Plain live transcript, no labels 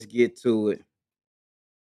get to it.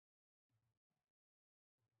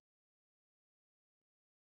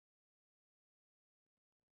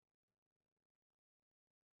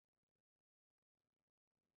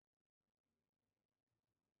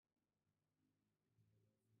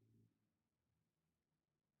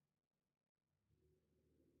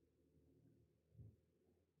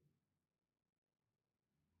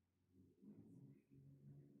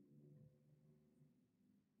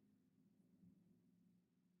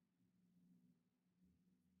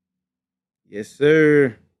 Yes,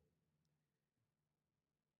 sir.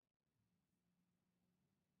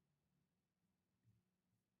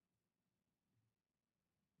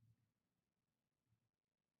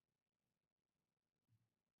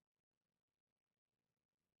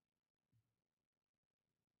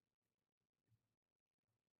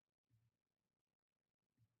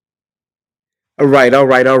 All right,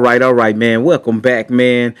 man. Welcome back,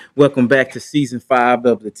 man. Welcome back to season 5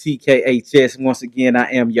 of the TKHS. Once again,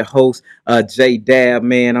 I am your host, J Dab,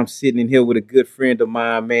 man. I'm sitting in here with a good friend of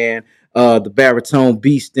mine, man. The baritone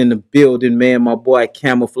beast in the building, man. My boy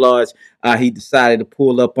Camouflage. He decided to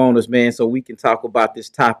pull up on us, man, so we can talk about this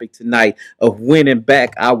topic tonight of winning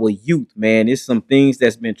back our youth, man. It's some things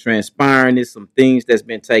that's been transpiring. It's some things that's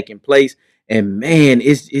been taking place. And man,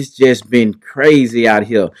 it's just been crazy out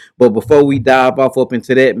here. But before we dive off up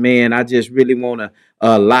into that, man, I just really want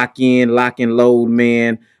to lock and load,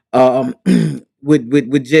 man. Um,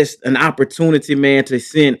 with just an opportunity, man, to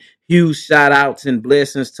send huge shout outs and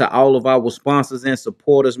blessings to all of our sponsors and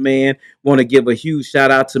supporters, man. Want to give a huge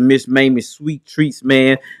shout out to Miss Mamie Sweet Treats,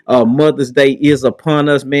 man. Mother's Day is upon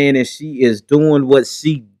us, man, and she is doing what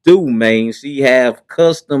she do, man. She have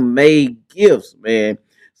custom made gifts, man.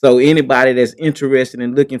 So anybody that's interested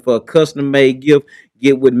in looking for a custom made gift,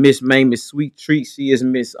 get with Miss Mamie Sweet Treats. She is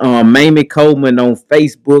Miss Mamie Coleman on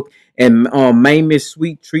Facebook and Mamie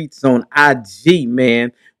Sweet Treats on IG,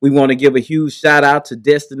 man. We want to give a huge shout out to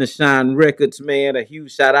Destiny Shine Records, man. A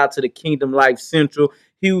huge shout out to the Kingdom Life Central.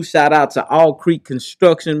 Huge shout out to All Creek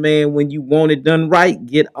Construction, man. When you want it done right,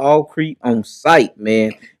 get All Creek on site,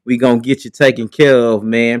 man. We gonna get you taken care of,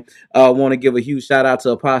 man. Want to give a huge shout out to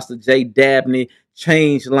Apostle J Dabney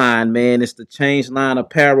Change Line, man. It's the Change Line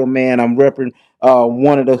apparel, man. I'm repping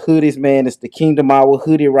one of the hoodies, man. It's the Kingdom Hour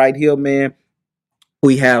hoodie right here, man.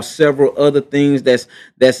 We have several other things that's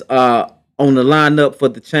on the lineup for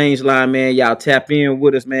the change line, man. Y'all tap in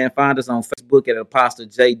with us, man. Find us on Facebook at Apostle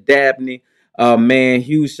J Dabney. Man,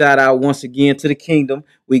 huge shout out once again to the kingdom.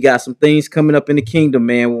 We got some things coming up in the kingdom,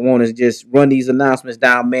 man. We want to just run these announcements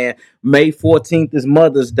down, man. May 14th is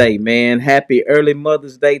Mother's Day, man. Happy early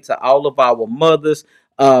Mother's Day to all of our mothers.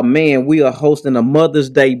 Man, we are hosting a Mother's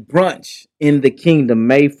Day brunch in the kingdom,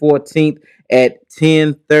 May 14th at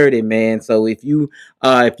 10:30, man. So if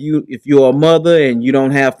you're a mother and you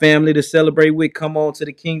don't have family to celebrate with, come on to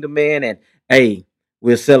the kingdom, man. And hey,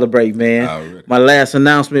 we'll celebrate, man. Already. My last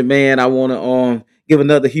announcement, man. I want to give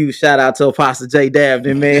another huge shout out to Apostle J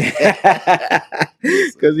Dabney, man,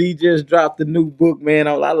 because he just dropped the new book, man.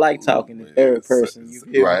 I like talking in third person. You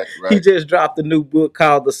hear me? Right, He right. just dropped a new book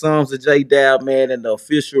called The Psalms of J Dab, man, and the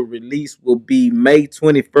official release will be May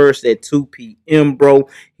 21st at 2 p.m., bro.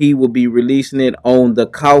 He will be releasing it on the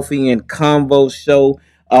Coffee and Convo show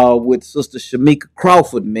with Sister Shamika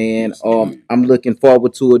Crawford, man. I'm looking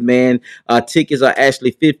forward to it, man. Tickets are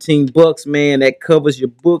actually $15, man. That covers your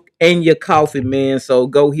book and your coffee, man. So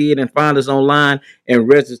go ahead and find us online and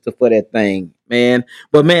register for that thing, man.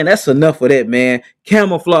 But man, that's enough of that, man.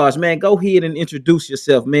 Camouflage, man. Go ahead and introduce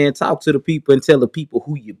yourself, man. Talk to the people and tell the people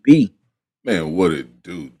who you be. Man, what it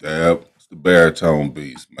do, Dab? It's the baritone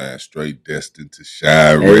beast, man. Straight destined to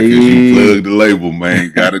shine records. Hey. You plug the label,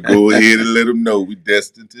 man. Gotta go ahead and let them know we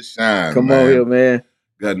destined to shine, Come man. on here, man.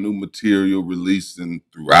 Got new material releasing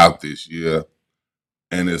throughout this year.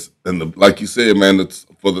 And like you said, man, it's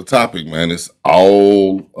for the topic, man. It's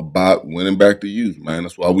all about winning back the youth, man.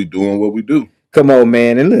 That's why we doing what we do. Come on,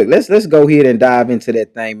 man. And look, let's go ahead and dive into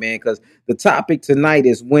that thing, man, because the topic tonight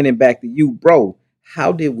is winning back to you, bro.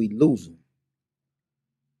 How did we lose them?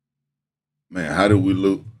 Man, how did we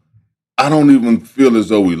look? I don't even feel as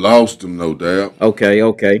though we lost them, no, Dab.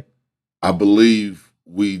 Okay. I believe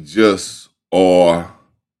we just are.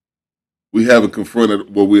 We haven't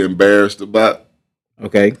confronted what we're embarrassed about.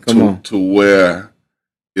 Okay, come on. To where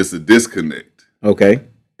it's a disconnect. Okay.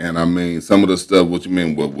 And I mean, some of the stuff. What you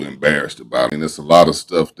mean? What we're embarrassed about? I mean, it's a lot of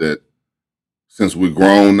stuff that since we're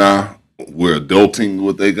grown now, we're adulting.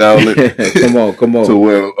 What they call it. Come on. To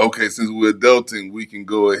where since we're adulting, we can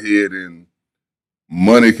go ahead and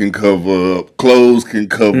money can cover up, clothes can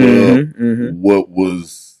cover up what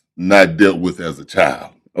was not dealt with as a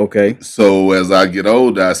child. Okay. So as I get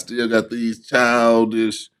older, I still got these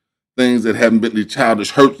childish things that haven't been, the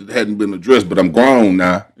childish hurts that hadn't been addressed. But I'm grown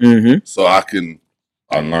now, so I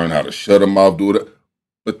learn how to shut them off, do it.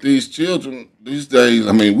 But these children these days,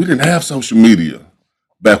 I mean, we didn't have social media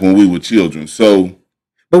back when we were children. So,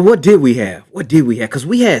 but what did we have? What did we have? Because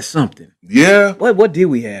we had something. Yeah. What did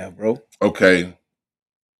we have, bro? Okay.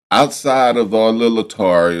 Outside of our little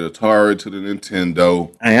Atari to the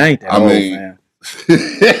Nintendo, I ain't that old, man.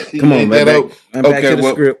 Come on, man. Back to the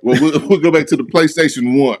script. Well, we'll go back to the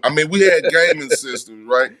PlayStation 1. I mean, we had gaming systems,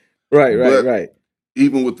 right? Right.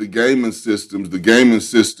 Even with the gaming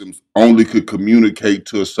systems only could communicate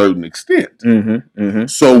to a certain extent.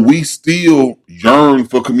 So we still yearn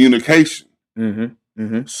for communication.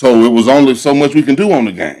 So it was only so much we can do on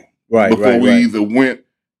the game. Before we either went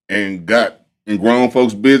and got in grown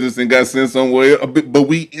folks' business and got sent somewhere, but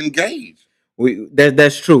we engaged.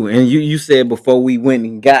 That's true. And you said before we went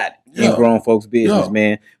and got in grown folks' business,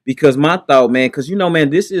 man. Because my thought, man, because man,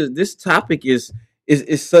 this topic is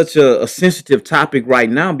such a sensitive topic right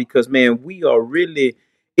now, because man, we are really,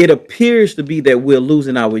 it appears to be that we're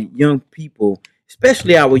losing our young people,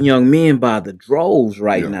 especially our young men, by the droves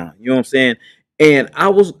right now. You know what I'm saying? And I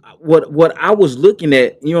was what I was looking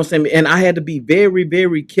at, you know what I'm saying? And I had to be very,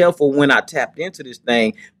 very careful when I tapped into this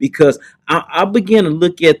thing, because I began to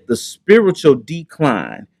look at the spiritual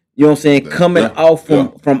decline, you know what I'm saying, coming off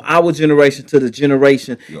from our generation to the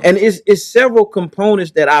generation. And it's several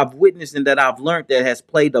components that I've witnessed and that I've learned that has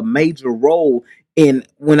played a major role in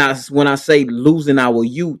when I say losing our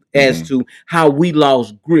youth, as to how we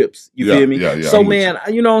lost grips. You feel me? So man,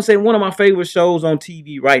 you know what I'm saying, one of my favorite shows on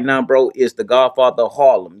TV right now, bro, is The Godfather of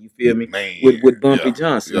Harlem. You feel me? Man, with Bumpy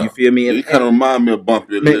Johnson. You feel me? And he kind of remind me of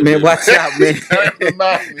Bumpy. Man, watch out, man.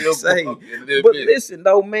 But listen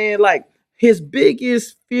though, man, like his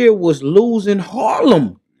biggest fear was losing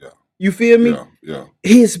Harlem. You feel me?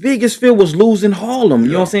 His biggest fear was losing Harlem.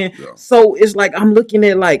 You know what I'm saying? So it's like I'm looking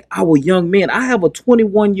at like our young men. I have a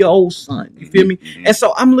 21-year-old son. You feel me? And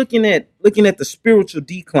so I'm looking at the spiritual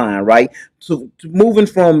decline, right? To moving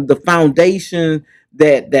from the foundation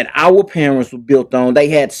that our parents were built on. They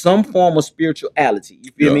had some form of spirituality.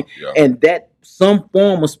 You feel me? And that some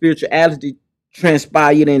form of spirituality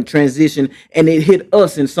transpired and transitioned, and it hit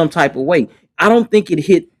us in some type of way. I don't think it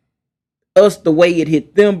hit us the way it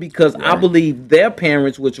hit them, because I believe their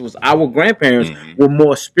parents, which was our grandparents, were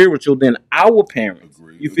more spiritual than our parents.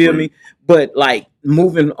 You feel me? But like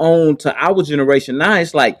moving on to our generation now,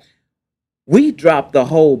 it's like we dropped the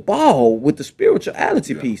whole ball with the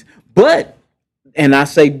spirituality piece. But, and I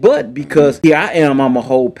say but because here I am, I'm a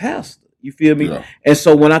whole pastor. You feel me? And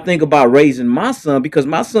so when I think about raising my son, because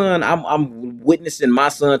my son, I'm witnessing my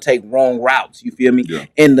son take wrong routes. You feel me?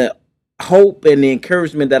 And the hope and the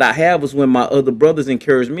encouragement that I have is when my other brothers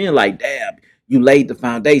encourage me and like, damn, you laid the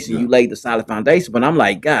foundation, you laid the solid foundation. But I'm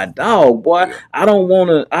like, God, dog, boy, I don't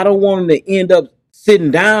want him to end up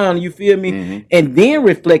sitting down, you feel me, and then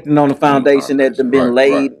reflecting on the foundation that's been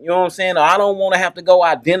laid. You know what I'm saying? Or I don't want to have to go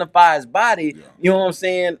identify his body, you know what I'm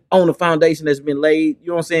saying, on the foundation that's been laid. You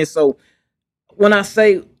know what I'm saying? So when I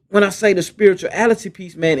say the spirituality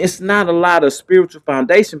piece, man, it's not a lot of spiritual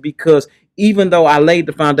foundation, because even though I laid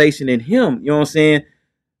the foundation in him, you know what I'm saying,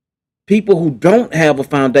 people who don't have a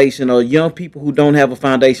foundation, or young people who don't have a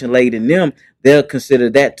foundation laid in them, they'll consider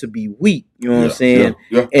that to be weak, you know what I'm saying,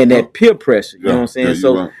 and that peer pressure, you know what I'm saying.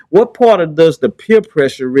 So what part does the peer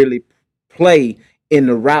pressure really play in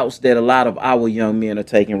the routes that a lot of our young men are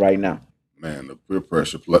taking right now? Man, the peer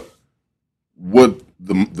pressure play. What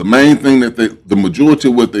the main thing that the majority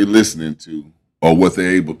of what they're listening to, or what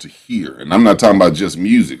they're able to hear, and I'm not talking about just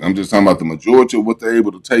music, I'm just talking about the majority of what they're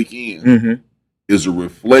able to take in, is a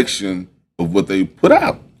reflection of what they put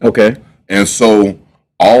out. Okay. And so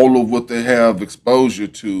all of what they have exposure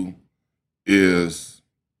to is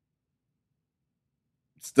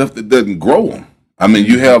stuff that doesn't grow them. I mean,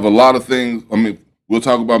 you have a lot of things. I mean, we'll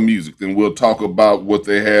talk about music, then we'll talk about what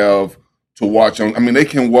they have to watch on. I mean, they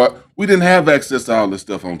can watch. We didn't have access to all this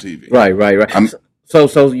stuff on TV. Right.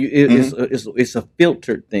 It's a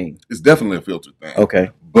filtered thing. It's definitely a filtered thing. Okay.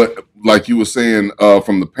 But like you were saying,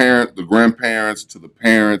 from the grandparents to the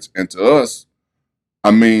parents and to us,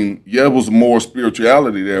 I mean, yeah, it was more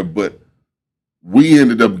spirituality there, but we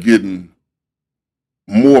ended up getting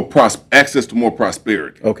more access to more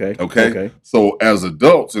prosperity. Okay. So as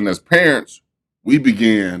adults and as parents, we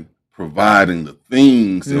began providing the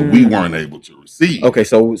things that we weren't able to receive. Okay,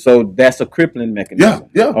 so that's a crippling mechanism.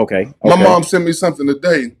 Yeah. Okay. My mom sent me something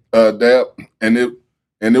today, Dad, and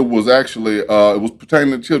it was actually it was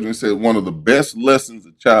pertaining to children. It said one of the best lessons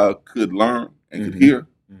a child could learn and could hear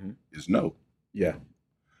is no. Yeah.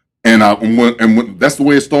 And that's the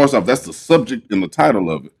way it starts off. That's the subject and the title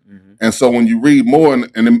of it. Mm-hmm. And so when you read more,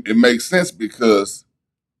 and it makes sense because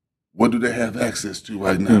what do they have access to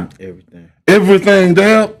right now? Everything. Everything,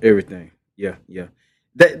 Dad. Everything. Yeah, yeah.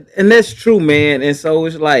 And that's true, man. And so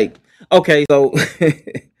it's like, okay, so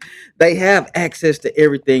they have access to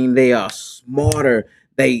everything. They are smarter.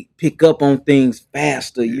 They pick up on things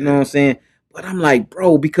faster. You know what I'm saying? But I'm like,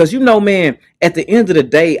 bro, because man, at the end of the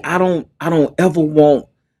day, I don't ever want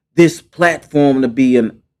this platform to be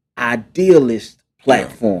an idealist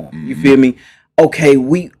platform. Yeah. Mm-hmm. You feel me? Okay,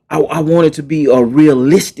 I want it to be a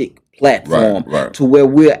realistic platform, right. To where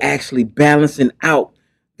we're actually balancing out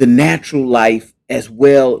the natural life as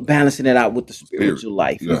well, balancing it out with the spiritual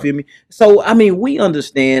life. You feel me? So I mean, we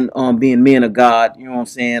understand being men of God, you know what I'm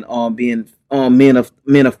saying, being men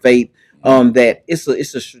of faith, that it's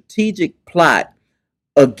a strategic plot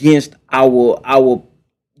against our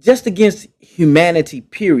just against humanity,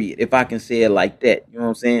 period, if I can say it like that. You know what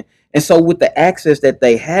I'm saying? And so with the access that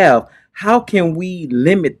they have, how can we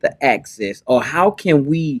limit the access, or how can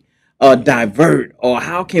we divert, or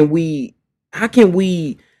how can we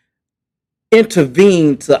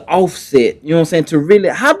intervene to offset, you know what I'm saying, to really,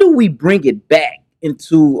 how do we bring it back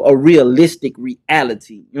into a realistic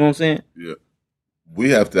reality? You know what I'm saying? Yeah. We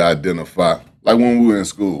have to identify, like when we were in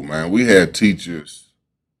school, man, we had teachers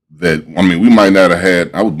that, I mean, we might not have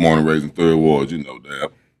had, I was born and raised in Third Ward, you know, Dad.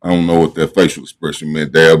 I don't know what that facial expression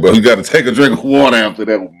meant, Dad, but we got to take a drink of water after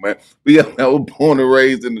that one, man. But yeah, I was born and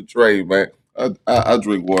raised in the trade, man. I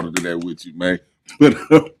drink water to that with you, man.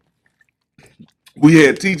 But we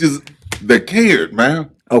had teachers that cared,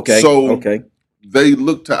 man. Okay. So they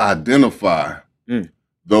look to identify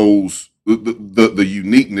those the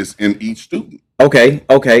uniqueness in each student. Okay.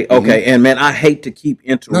 And man, I hate to keep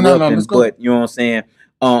interrupting, but you know what I'm saying?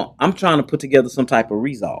 I'm trying to put together some type of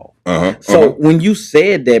resolve. So when you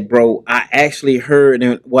said that, bro, I actually heard,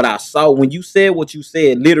 and what I saw when you said what you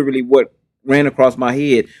said, literally what ran across my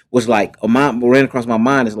head was like, ran across my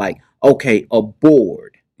mind is like, okay, a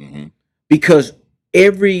board. Because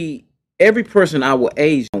every person our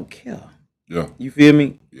age don't care. Yeah. You feel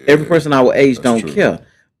me? Yeah. Every person our age don't care.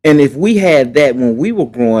 And if we had that when we were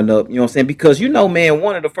growing up, you know what I'm saying? Because man,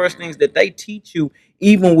 one of the first things that they teach you,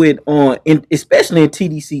 even with especially in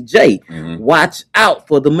TDCJ, watch out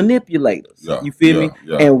for the manipulators. Yeah, you feel me?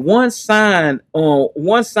 Yeah. And one sign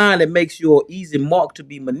that makes you an easy mark to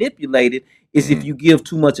be manipulated is if you give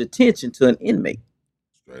too much attention to an inmate.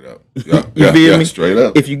 Straight up. Yeah, you feel me? Straight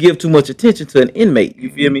up. If you give too much attention to an inmate, you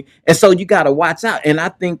feel me? And so you got to watch out. And I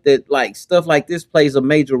think that like stuff like this plays a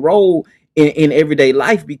major role in everyday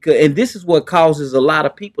life, and this is what causes a lot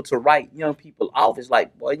of people to write young people off. It's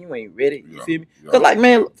like, boy, you ain't ready. You feel me? Because like,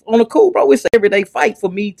 man, on the cool, bro, it's an everyday fight for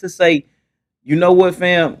me to say, you know what,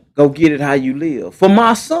 fam, go get it how you live. For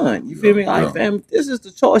my son, you feel me? Like, fam, this is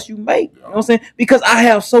the choice you make. You know what I'm saying? Because I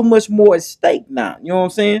have so much more at stake now. You know what I'm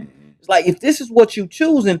saying? It's like, if this is what you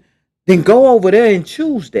choosing, then go over there and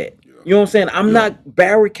choose that. You know what I'm saying? I'm not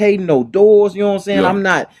barricading no doors. You know what I'm saying? I'm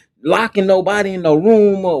not locking nobody in no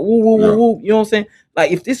room or woo. You know what I'm saying?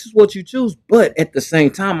 Like, if this is what you choose, but at the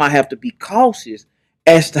same time, I have to be cautious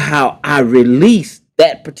as to how I release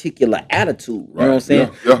that particular attitude. You know what I'm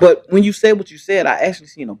saying? But when you said what you said, I actually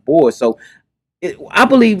seen a board. So I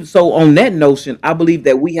believe, so on that notion, I believe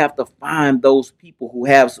that we have to find those people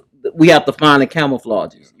we have to find the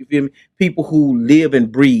camouflages. You feel me? People who live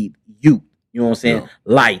and breathe youth. You know what I'm saying?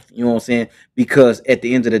 Life. You know what I'm saying? Because at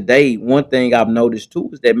the end of the day, one thing I've noticed too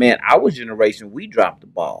is that, man, our generation, we dropped the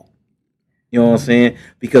ball. You know what I'm saying?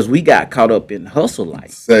 Because we got caught up in hustle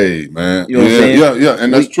life. Say, man. You know what I'm saying? Yeah.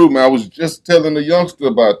 And that's true, man. I was just telling the youngster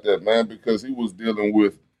about that, man, because he was dealing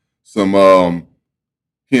with some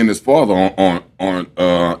he and his father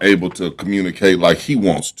aren't able to communicate like he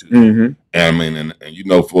wants to. And I mean, and you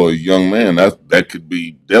know, for a young man, that could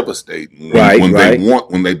be devastating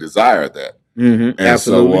when they desire that. And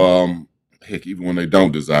absolutely. So, heck, even when they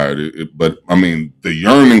don't desire it, but I mean, the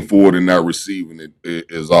yearning for it and not receiving it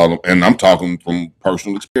is all. And I'm talking from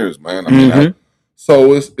personal experience, man. I mean,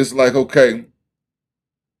 so it's like, okay,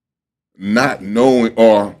 not knowing,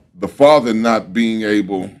 or the father not being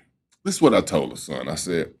able. This is what I told the son. I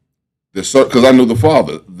said, because I knew the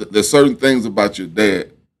father. There's certain things about your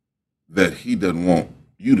dad that he doesn't want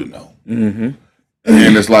you to know, and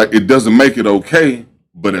it's like, it doesn't make it okay.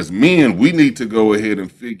 But as men, we need to go ahead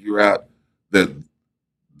and figure out that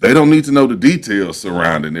they don't need to know the details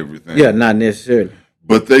surrounding everything. Yeah, not necessarily.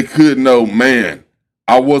 But they could know, man,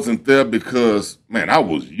 I wasn't there because, man, I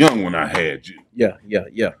was young when I had you.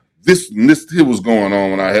 Yeah. This here was going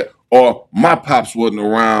on when I had, or my pops wasn't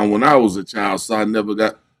around when I was a child, so I never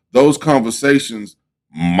got those conversations.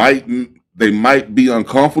 might be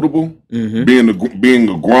uncomfortable Mm-hmm. being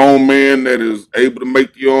a grown man that is able to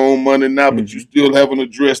make your own money now, but you Mm-hmm. still haven't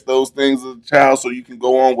addressed those things as a child, so you can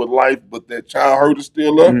go on with life. But that child hurt is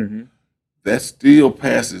still up. Mm-hmm. That still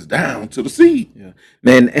passes down to the seed. Yeah,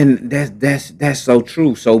 man, and that's so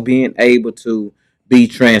true. So being able to be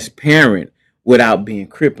transparent without being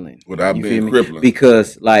crippling, Without you being feel me? crippling.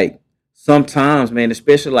 Because like sometimes, man,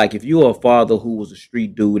 especially like if you're a father who was a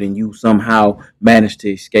street dude and you somehow managed to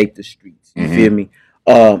escape the streets, you feel Mm-hmm. me?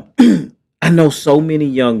 Um, I know so many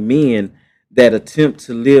young men that attempt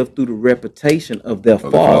to live through the reputation of their Of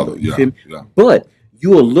the father. father, You yeah, feel me? yeah, But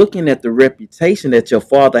you are looking at the reputation that your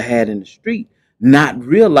father had in the street, not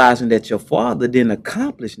realizing that your father didn't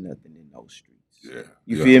accomplish nothing in those streets. yeah,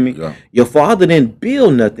 You yeah, feel me? yeah, Your father didn't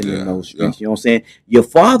build nothing in yeah, those yeah, streets. You know what I'm saying? Your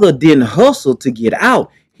father didn't hustle to get out.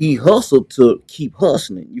 He hustled to keep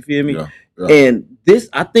hustling. You feel me? yeah, yeah. And this,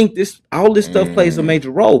 I think this, all this stuff plays a Mm, major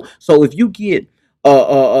role. So if you get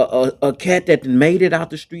a cat that made it out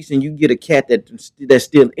the streets, and you get a cat that's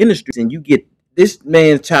still in the streets, and you get this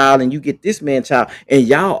man's child, and you get this man's child, and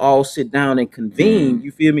y'all all sit down and convene. mm,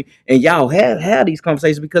 You feel me? And y'all have these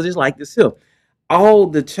conversations, because it's like this here. All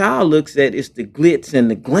the child looks at is the glitz and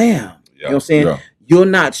the glam. You know what yeah, I'm saying? yeah, You're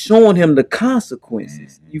not showing him the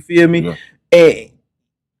consequences. mm, You feel me? yeah, And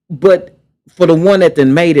but for the one that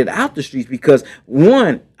then made it out the streets, because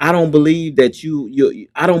one, I don't believe that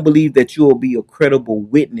I don't believe that you'll be a credible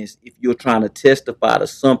witness if you're trying to testify to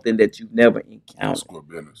something that you've never that's encountered. good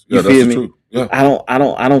business. You Yeah, that's feel the me? truth. Yeah,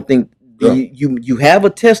 I don't think yeah, you have a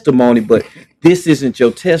testimony, but this isn't your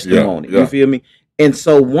yeah, testimony. You yeah. feel me? And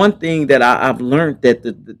so one thing that I've learned, that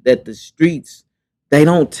the streets, they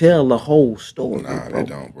don't tell the whole story, Nah, they bro.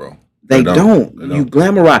 don't, bro. They They don't. don't. They You don't.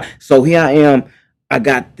 glamorize. So here I am. I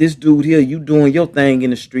got this dude here. You doing your thing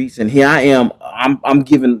in the streets, and here I am. I'm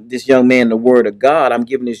giving this young man the word of God. I'm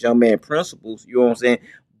giving this young man principles. You know what I'm saying?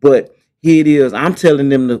 But here it is. I'm telling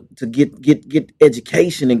them to get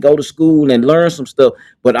education and go to school and learn some stuff.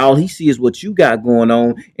 But all he sees is what you got going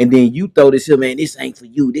on, and then you throw this here, man. This ain't for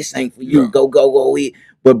you. This ain't for you. Yeah, Go it.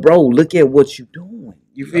 But bro, look at what you doing.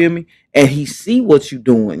 You yeah. feel me? And he see what you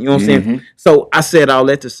doing. You know what I'm saying? Mm-hmm. So I said all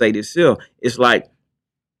that to say this here. It's like,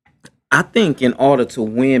 I think in order to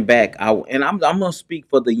win back our, and I'm gonna speak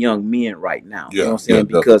for the young men right now. You know Yeah, what I'm yeah, saying?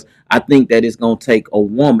 definitely. Because I think that it's gonna take a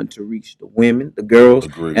woman to reach the women, the girls,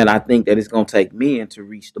 Agree. and I think that it's gonna take men to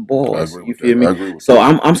reach the I boys. agree You with feel that. I me? agree with So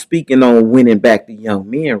that. I'm speaking on winning back the young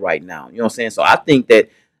men right now. You know what I'm saying? So I think that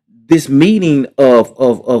this meeting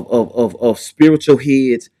of spiritual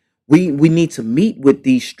heads, we need to meet with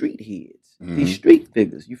these street heads, these Mm-hmm. street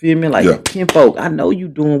figures. You feel me? Yeah, Like, kinfolk, I know you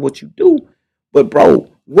doing what you do, but bro,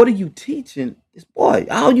 what are you teaching this boy?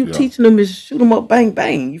 All you yeah. teaching them is shoot 'em up, bang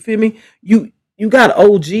bang. You feel me? You got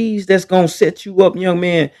OGs that's gonna set you up, young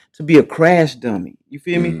man, to be a crash dummy. You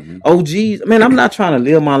feel me? Mm-hmm. OGs, man, I'm not trying to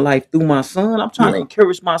live my life through my son. I'm trying to Yeah,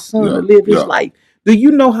 encourage my son yeah, to live his yeah, life. Do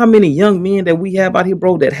you know how many young men that we have out here,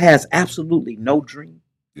 bro, that has absolutely no dream?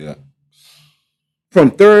 yeah,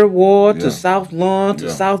 From Third Ward to yeah, South Lawn to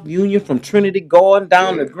yeah. South Union, from Trinity Garden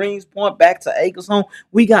down to Yeah. Greenspoint back to Acres Home.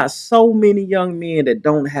 We got so many young men that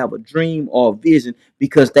don't have a dream or a vision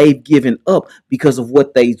because they've given up because of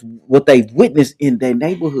what they've witnessed in their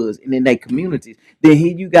neighborhoods and in their Mm-hmm. communities. Then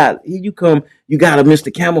you got a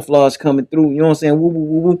Mr. Camouflage coming through. You know what I'm saying? Woo woo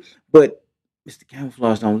woo woo. But Mr.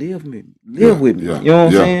 Camouflage don't live Yeah, with me. yeah, You know what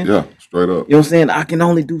I'm yeah, saying? yeah. Straight up. You know what I'm saying? I can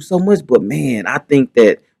only do so much, but man, I think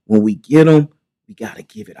that when we get them, we gotta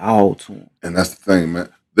give it all to them. And that's the thing, man.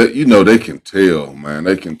 That they can tell, man.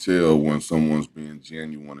 They can tell when someone's being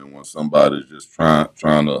genuine and when somebody's just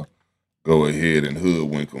trying to go ahead and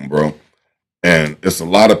hoodwink them, bro. And it's a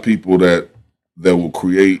lot of people that will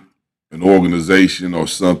create an organization or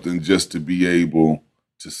something just to be able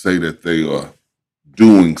to say that they are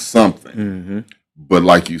doing something. Mm-hmm. But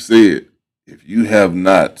like you said, if you have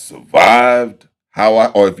not survived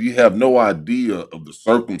or if you have no idea of the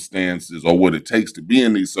circumstances or what it takes to be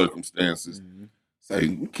in these circumstances, Mm-hmm.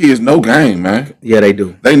 say kids know game, man. Yeah, they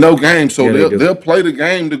do. They know game, so Yeah, they do. they'll play the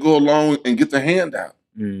game to go along and get the handout,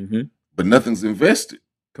 Mm-hmm. but nothing's invested.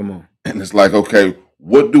 Come on. And it's like, okay,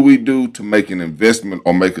 what do we do to make an investment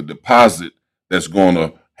or make a deposit that's going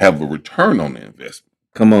to have a return on the investment?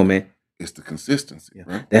 Come on, man. It's the consistency, Yeah.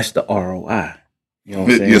 right? That's the ROI. You know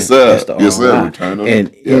what I'm saying? Yes, sir. That's the Yes, sir. ROI. Return on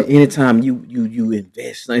And yeah. anytime you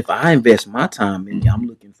invest, if I invest my time in you, I'm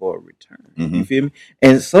looking for a return. Mm-hmm. You feel me?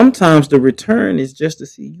 And sometimes the return is just to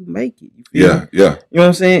see you make it. You feel me? Yeah. You know what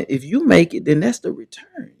I'm saying? If you make it, then that's the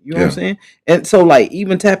return. You know what I'm Yeah. saying? And so, like,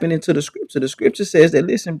 even tapping into the scripture says that,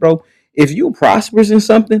 listen, bro, If you're prosperous in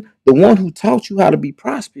something, the one who taught you how to be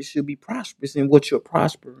prosperous should be prosperous in what you're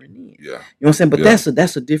prospering in. Yeah. You know what I'm saying? But Yeah.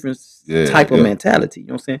 that's a different Yeah. type of Yeah. mentality. You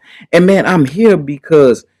know what I'm saying? And man, I'm here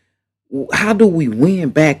because how do we win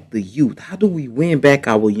back the youth? How do we win back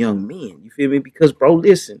our young men? You feel me? Because bro,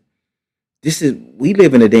 listen, this is we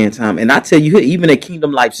live in a day and time, and I tell you here, even at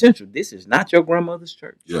Kingdom Life Central, this is not your grandmother's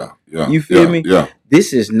church. Yeah. Yeah. You feel Yeah. me? Yeah.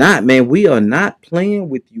 This is not, man. We are not playing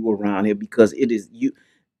with you around here because it is you.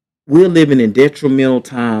 We're living in detrimental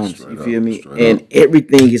times. Straight You up. feel me? Straight And up.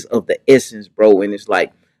 everything is of the essence, bro. And it's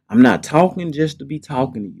like I'm not talking just to be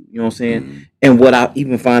talking to you. You know what I'm saying? Mhm. And what I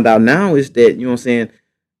even find out now is that you know what I'm saying,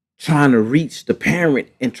 trying to reach the parent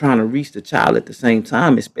and trying to reach the child at the same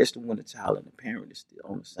time, especially when the child and the parent is still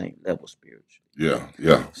on the same level spiritually. Yeah.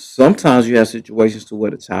 Yeah. Sometimes you have situations to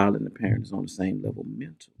where the child and the parent is on the same level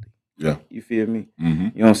mentally. Yeah. You feel me? Mm-hmm.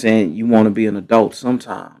 You know what I'm saying? You want to be an adult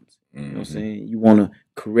sometimes. You know what I'm saying? You want to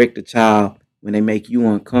correct the child when they make you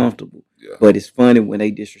uncomfortable. Yeah. But it's funny when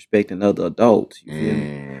they disrespecting other adults. You feel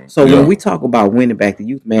me? So Yeah. when we talk about winning back the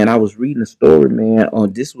youth, man, I was reading a story, man.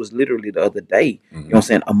 On this was literally the other day. You know what I'm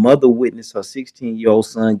saying? A mother witnessed her 16-year-old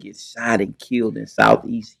son get shot and killed in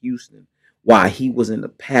Southeast Houston while he was in the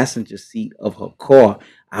passenger seat of her car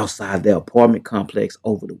outside their apartment complex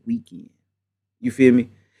over the weekend. You feel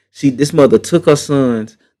me? This mother took her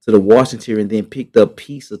sons to the Washington and then picked up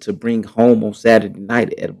pizza to bring home on Saturday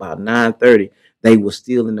night at about 9:30. They were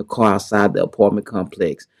still in the car outside the apartment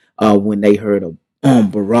complex when they heard a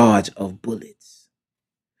barrage of bullets.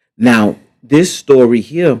 Now, this story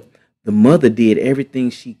here, the mother did everything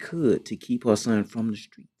she could to keep her son from the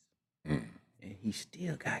streets, and he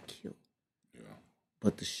still got killed. Yeah.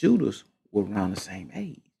 But the shooters were around the same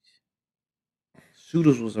age.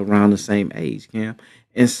 Shooters was around the same age, Cam.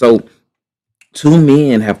 And so two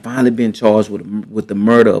men have finally been charged with the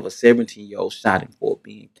murder of a 17-year-old shot in Fort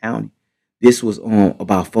Bend County. This was on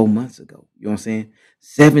about 4 months ago. You know what I'm saying?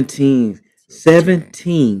 17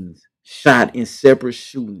 shot in separate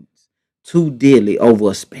shootings, two deadly over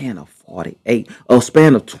a span of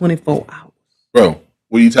 24 hours. Bro,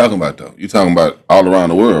 what are you talking about though? You talking about all around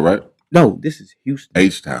the world, right? No, this is Houston.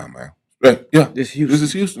 H-Town, man. Right. Yeah. This is Houston. This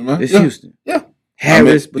is Houston, man. This yeah. Houston. Yeah.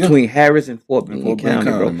 Harris, between Harris and Fort Bend Fort Bend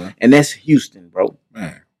County, bro. man. And that's Houston, bro.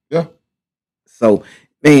 Man. Yeah. So,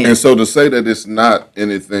 man. And so to say that it's not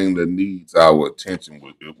anything that needs our attention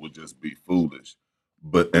would just be foolish.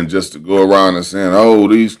 And just to go around and saying, oh,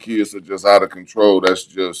 these kids are just out of control, that's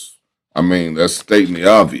just, I mean, that's stating the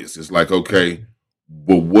obvious. It's like, okay,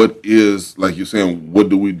 but what is, like you're saying, what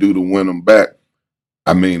do we do to win them back?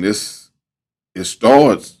 I mean, it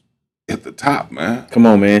starts at the top, man. Come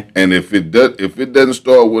on, man. And if it doesn't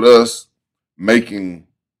start with us making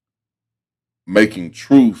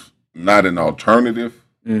truth not an alternative,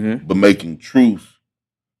 but making truth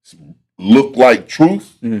look like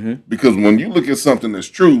truth. Because when you look at something that's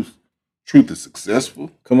truth is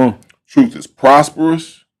successful. Come on. Truth is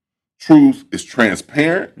prosperous. Truth is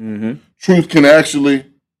transparent. Truth can actually,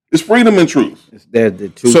 it's freedom in truth.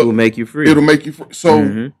 The truth will make you free. It'll make you free.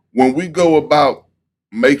 So when we go about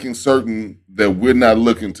making certain that we're not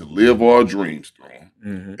looking to live our dreams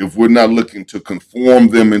through, if we're not looking to conform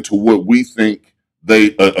them into what we think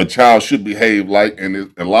a child should behave like,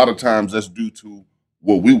 and a lot of times that's due to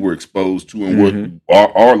what we were exposed to and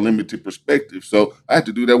what our limited perspective. So I had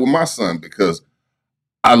to do that with my son because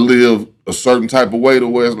I live a certain type of way to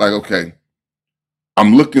where it's like, okay,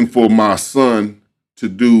 I'm looking for my son to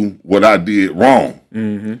do what I did wrong,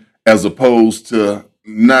 as opposed to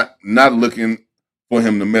not looking for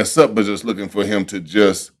him to mess up, but just looking for him to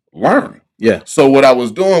just learn. Yeah. So what I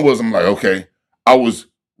was doing was I'm like, okay, I was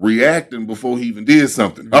reacting before he even did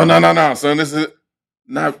something. Oh, no, son, this is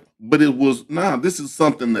not, but it was, this is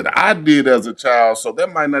something that I did as a child, so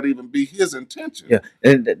that might not even be his intention. Yeah,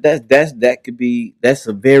 and that's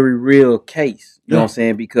a very real case. You know what I'm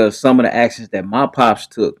saying? Because some of the actions that my pops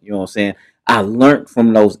took, you know what I'm saying, I learned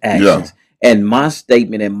from those actions. And my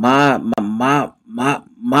statement and my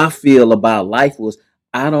feel about life was,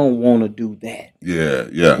 I don't want to do that. Yeah.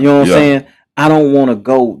 You know what I'm saying? I don't want to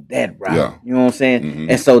go that route. Yeah. You know what I'm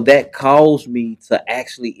saying? And so that caused me to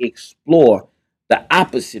actually explore the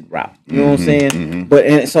opposite route. You know what I'm saying? But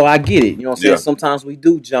and so I get it. You know what I'm saying? Sometimes we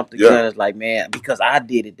do jump the gun. It's like, man, because I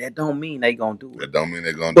did it, that don't mean they gonna do it. That don't mean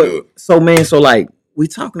they're gonna do it. So man, so like we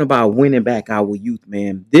talking about winning back our youth,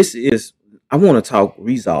 man. I want to talk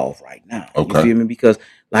resolve right now. Okay. You feel me? Because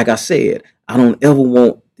like I said, I don't ever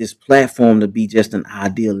want this platform to be just an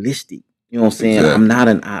idealistic. You know what I'm saying? Exactly.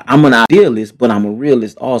 I'm an idealist, but I'm a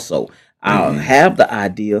realist also. I have the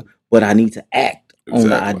idea, but I need to act on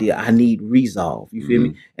the idea. I need resolve. You feel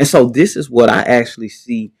me? And so this is what I actually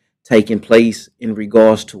see taking place in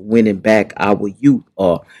regards to winning back our youth,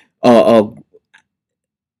 or uh, uh,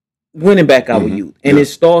 winning back our Hmm. youth. And it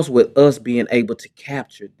starts with us being able to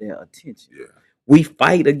capture their attention. Yeah. We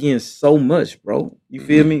fight against so much, bro. You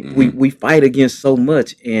feel me? We fight against so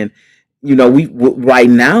much, and right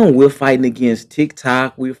now we're fighting against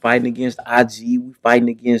TikTok, we're fighting against IG, we're fighting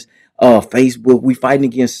against Facebook, we fighting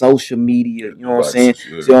against social media. You know what I'm saying?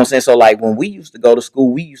 Devices, yeah. See what I'm saying? So like when we used to go to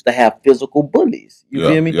school, we used to have physical bullies. You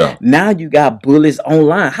feel me? Yeah. Now you got bullies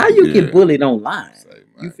online. How you Yeah. get bullied online? Say,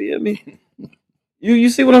 You man. feel me? You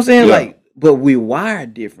see what I'm saying? Yeah. Like, but we're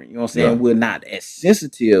wired different. You know what I'm saying? Yeah. We're not as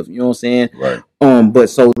sensitive. You know what I'm saying? Right. But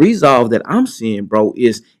so the resolve that I'm seeing, bro,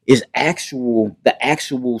 is the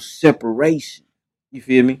actual separation. You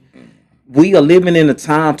feel me? We are living in a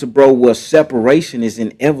time to bro where separation is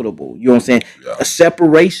inevitable. You know what I'm saying? Yeah. A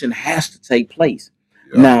separation has to take place.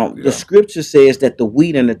 Yeah. Now, the Yeah. scripture says that the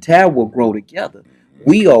wheat and the tare will grow together.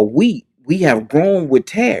 We are wheat. We have grown with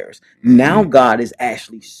tares. Now God is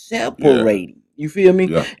actually separating. You feel me?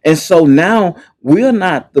 Yeah. And so now we're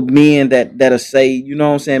not the men that'll say, you know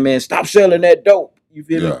what I'm saying, man, stop selling that dope. You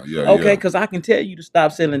feel me? Yeah. Yeah. Okay, Yeah. because I can tell you to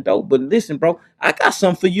stop selling dope, but listen, bro, I got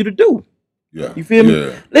something for you to do. Yeah. You feel me?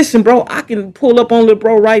 Yeah. Listen, bro, I can pull up on the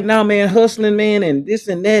bro right now, man, hustling, man, and this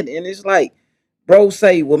and that, and it's like, bro,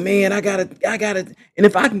 say, well, man, I gotta, and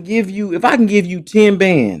if I can give you 10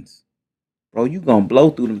 bands, bro, you gonna blow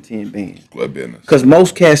through them 10 bands. What business? Cause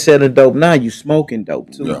most cats selling dope now, you smoking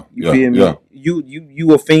dope too. Yeah. You Yeah. feel me? Yeah.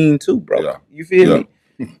 You a fiend too, bro. Yeah. You feel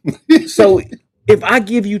Yeah. me? So if I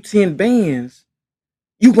give you 10 bands,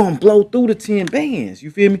 you gonna blow through the 10 bands.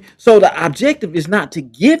 You feel me? So the objective is not to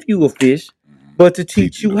give you a fish, but to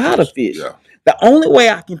teach you how to fish. Yeah. The only way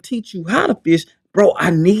I can teach you how to fish, bro, I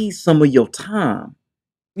need some of your time.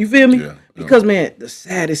 You feel me? Yeah. Because man, the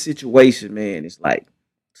saddest situation, man, is like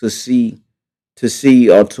to see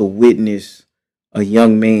or to witness a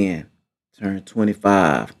young man turn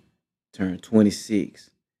 25, turn 26,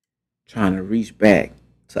 trying to reach back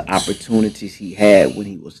to opportunities he had when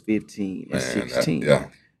he was 15 and 16. Yeah.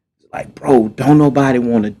 Like, bro, don't nobody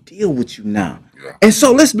want to deal with you now. Yeah. And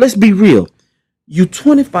so let's be real. You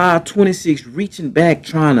 25, 26, reaching back,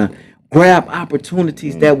 trying to grab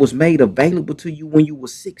opportunities that was made available to you when you were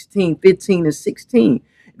 16, 15, and 16.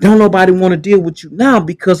 Don't nobody want to deal with you now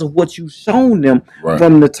because of what you've shown them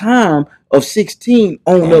from the time of 16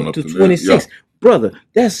 on up to 26. Yeah. Brother,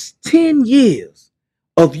 that's 10 years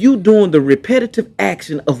of you doing the repetitive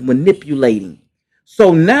action of manipulating.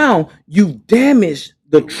 So now you've damaged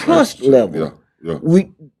the trust level. Yeah.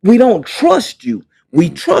 We don't trust you. We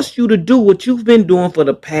trust you to do what you've been doing for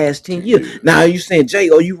the past 10 years. Now, are you saying, Jay,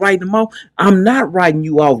 are you writing them off? I'm not writing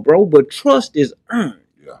you off, bro, but trust is earned.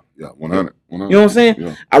 Yeah, 100. You know what I'm saying?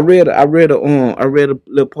 Yeah. I read a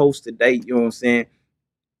little post today, you know what I'm saying?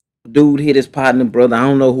 Dude hit his partner, brother. I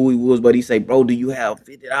don't know who he was, but he say, bro, do you have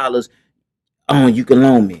 $50 you can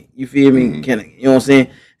loan me? You feel me? You know what I'm saying?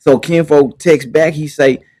 So Kinfolk text back, he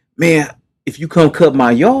say, man, if you come cut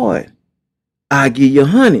my yard, I'll give you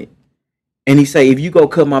 100. And he say, if you go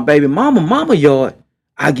cut my baby mama yard,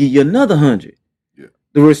 I'll give you another 100. Yeah.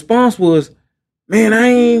 The response was, man, I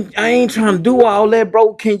ain't trying to do all that,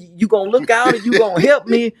 bro. Can you gonna look out and you gonna help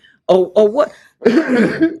me or what?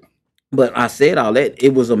 But I said all that.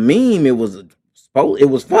 It was a meme. It was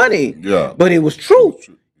funny. Yeah. But it was true.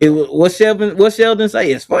 It was what Sheldon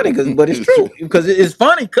say. It's funny but it's true because it's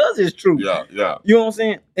funny because it's true. Yeah. You know what I'm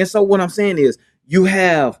saying? And so what I'm saying is, you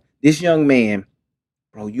have this young man.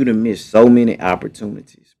 Bro, you done missed so many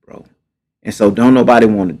opportunities, bro. And so don't nobody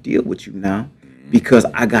want to deal with you now because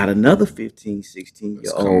I got another 15,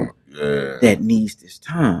 16-year-old that needs this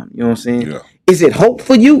time. You know what I'm saying? Yeah. Is it hope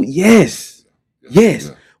for you? Yes. Yes.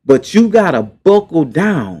 Yeah. But you got to buckle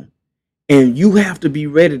down and you have to be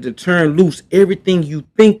ready to turn loose everything you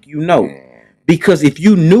think you know. Because if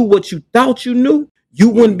you knew what you thought you knew, you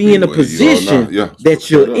wouldn't be in a position that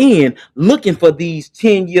you're in looking for these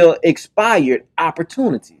 10-year expired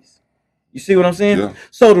opportunities. You see what I'm saying? Yeah.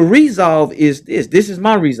 So the resolve is this. This is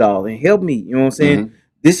my resolve. And help me. You know what I'm saying?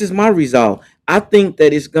 This is my resolve. I think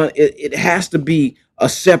that it has to be a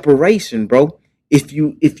separation, bro. If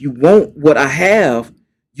you want what I have,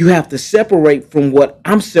 you have to separate from what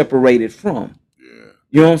I'm separated from. Yeah.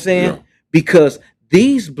 You know what I'm saying? Yeah. Because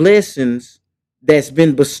these blessings that's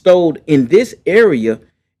been bestowed in this area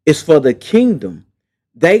is for the kingdom.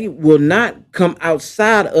 They will not come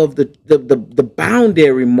outside of the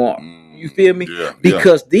boundary mark. You feel me? Yeah,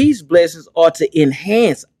 because these blessings are to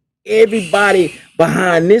enhance everybody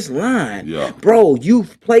behind this line. Yeah. Bro,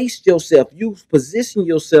 you've placed yourself, you've positioned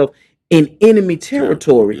yourself in enemy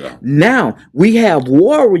territory. Yeah. Now we have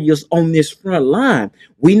warriors on this front line.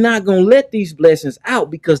 We're not going to let these blessings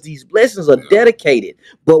out because these blessings are dedicated,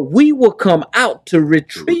 but we will come out to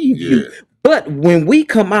retrieve you. But when we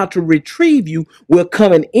come out to retrieve you, we're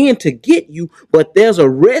coming in to get you, but there's a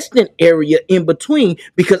resting area in between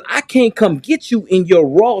because I can't come get you in your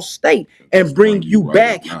raw state and bring you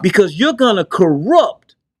back because you're going to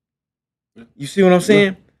corrupt. You see what I'm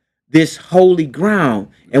saying? This holy ground.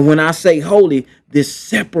 And when I say holy, this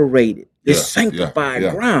separated, this sanctified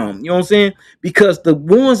ground. You know what I'm saying? Because the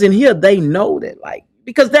ones in here, they know that, like,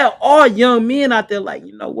 because there are young men out there, like,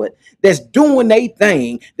 you know what, that's doing their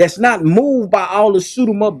thing, that's not moved by all the shoot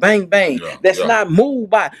 'em up, bang, bang, that's not moved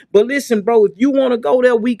by. But listen, bro, if you want to go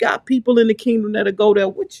there, we got people in the kingdom that'll go there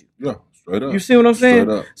with you. Yeah. Straight up. You see what I'm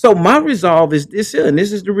saying? So my resolve is this here, and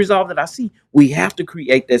this is the resolve that I see. We have to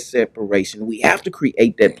create that separation. We have to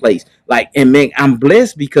create that place. Like, and man, I'm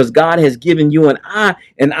blessed because God has given you and I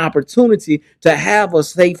an opportunity to have a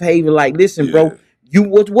safe haven. Like, listen, bro, you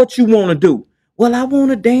what you want to do? Well, I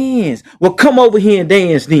want to dance. Well, come over here and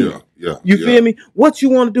dance then. You feel me? What you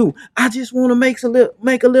want to do? I just want to make a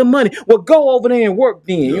little money. Well, go over there and work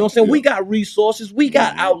then. You know what I'm saying? We got resources. We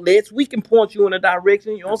got outlets. We can point you in a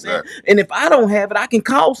direction. You know what I'm saying? And if I don't have it, I can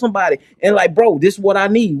call somebody and like, bro, this is what I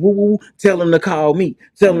need. Woo, woo, woo. Tell them to call me.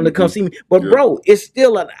 Tell them to come see me. But bro, it's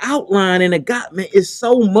still an outline and a God, man. It's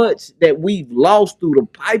so much that we've lost through the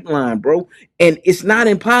pipeline, bro. And it's not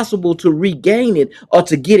impossible to regain it or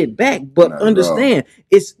to get it back. But understand,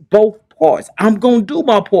 it's both parts. I'm gonna do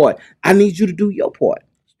my part. I need you to do your part.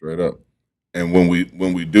 Straight up. And when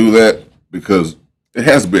we do that, because it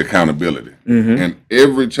has to be accountability. And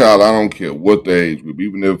every child, I don't care what the age group,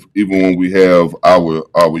 even when we have our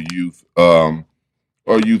youth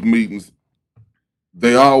youth meetings,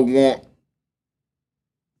 they all want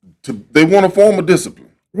a form of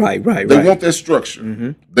discipline. Right. They want that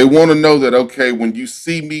structure. They want to know that, okay, when you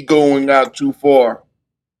see me going out too far,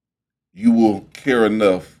 you will care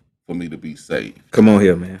enough for me to be saved. Come on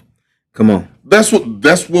here, man. Come on. That's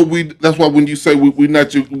why when you say we're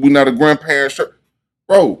not a grandparent shirt,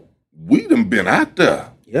 bro, we done been out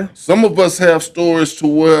there. Yeah. Some of us have stories to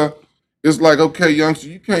where it's like, okay, youngster,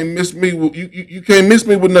 you can't miss me. You can't miss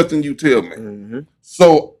me with nothing you tell me.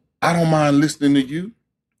 So I don't mind listening to you.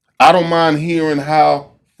 I don't mind hearing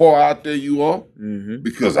how far out there you are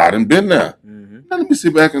because I done been there. Now let me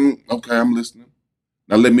sit back and okay, I'm listening.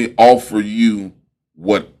 Now let me offer you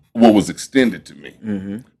what was extended to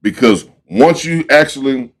me. Because once they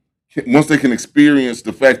can experience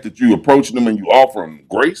the fact that you approach them and you offer them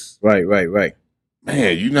grace. Right.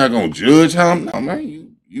 Man, you're not gonna judge how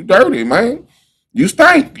man, you dirty, man. You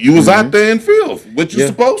stink. You was out there in filth. What you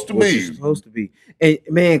supposed to be. You're supposed to be. And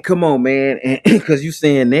man, come on, man. And because you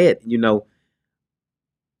saying that, you know,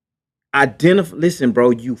 listen,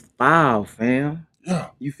 bro, you foul, fam. Yeah.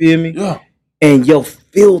 You feel me? Yeah. And your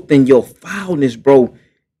filth and your foulness, bro,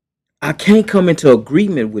 I can't come into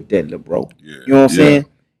agreement with that, little bro. Yeah. You know what I'm saying?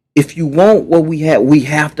 If you want what we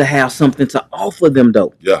have to have something to offer them,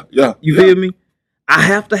 though. Yeah. You feel me? I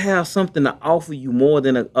have to have something to offer you more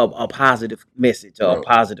than a positive message or a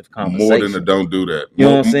positive conversation. More than a don't do that. You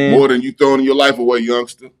know what I'm saying? More than you throwing your life away,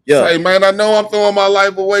 youngster. Yeah. Say, man, I know I'm throwing my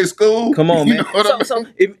life away, school. Come on, man. You know what I mean? So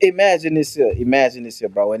imagine this here,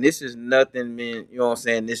 bro. And this is nothing, man. You know what I'm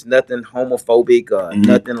saying? This nothing homophobic or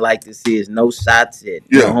nothing like this is. No shots at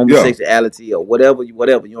homosexuality or whatever. You know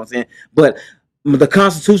what I'm saying? But the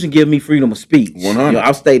Constitution gives me freedom of speech. 100. You know,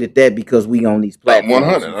 I've stated that because we on these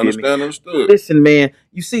platforms. 100. Understood. Listen, man,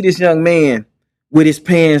 you see this young man with his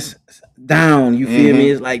pants down. You feel me?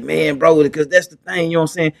 It's like, man, bro, because that's the thing. You know what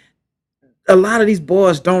I'm saying? A lot of these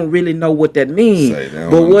boys don't really know what that means.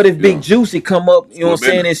 But what if Big Juicy come up, you know what I'm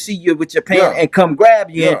saying, and see you with your pants and come grab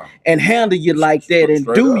you and handle you like that and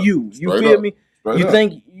do you? You feel me? You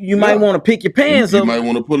think you might want to pick your pants up? You might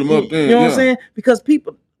want to pull them up there. You know what I'm saying? Because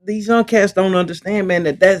these young cats don't understand, man,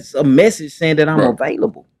 that's a message saying that I'm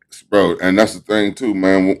available. Bro, and that's the thing too,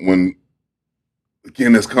 man. When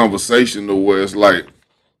again, this conversation to where it's like,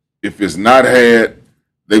 if it's not had,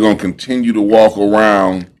 they're gonna continue to walk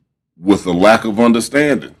around with a lack of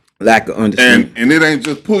understanding. And it ain't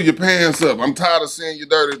just pull your pants up. I'm tired of seeing your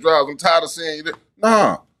dirty drawers. I'm tired of seeing you.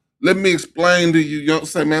 Nah, let me explain to you. You don't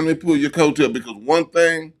say, man, let me pull your coat up, because one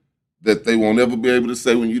thing that they won't ever be able to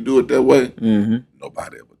say when you do it that way,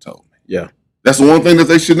 nobody ever told me. Yeah. That's the one thing that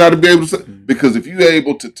they should not be able to say. Because if you're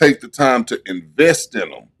able to take the time to invest in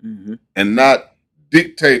them and not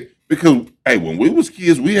dictate, because, hey, when we was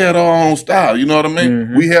kids, we had our own style. You know what I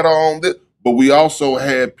mean? We had our own, but we also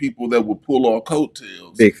had people that would pull our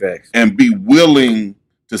coattails. Big facts. And be willing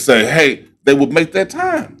to say, hey, they would make that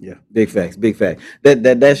time. Yeah, big facts, big fact.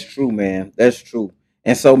 That's true, man. That's true.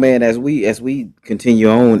 And so, man, as we continue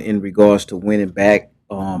on in regards to winning back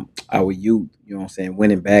our youth, you know what I'm saying,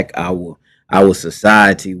 winning back our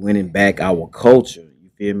society, winning back our culture. You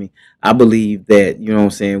feel me? I believe that, you know what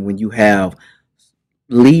I'm saying, when you have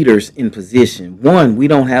leaders in position, one, we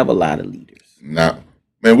don't have a lot of leaders. Now,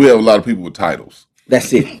 man, we have a lot of people with titles.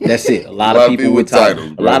 That's it. That's it. A lot of people with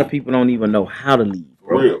titles. A lot of people don't even know how to lead,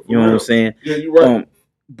 bro. For real, you know what I'm saying? Yeah, you're right.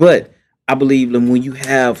 But I believe that when you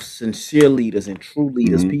have sincere leaders and true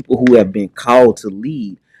leaders, Mhm. people who have been called to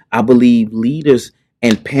lead, I believe leaders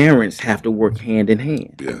and parents have to work hand in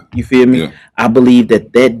hand. Yeah. You feel me? Yeah. I believe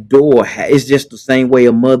that door is just the same way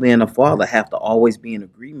a mother and a father have to always be in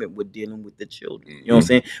agreement with dealing with the children. You know what I'm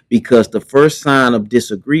saying? Because the first sign of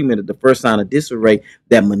disagreement, or the first sign of disarray,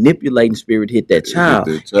 that manipulating spirit hit that child.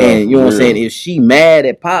 And you know what I'm saying? If she mad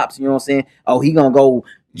at pops, you know what I'm saying? Oh, he gonna go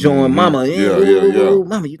join mama. Yeah.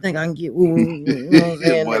 Mama, you think I can get you know what I'm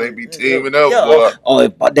saying? Boy, they be teaming up, boy. Or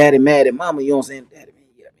if daddy mad at mama, you know what I'm saying? Daddy, man,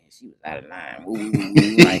 yeah, man, she was out of line.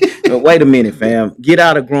 Like, wait a minute, fam. Get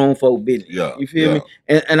out of grown folk business. Yeah, You feel me?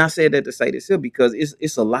 And I said that to say this here because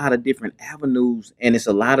it's a lot of different avenues and it's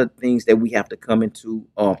a lot of things that we have to come into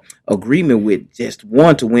agreement with, just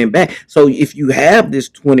one, to win back. So if you have this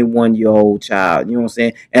 21-year-old child, you know what I'm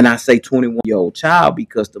saying? And I say 21-year-old child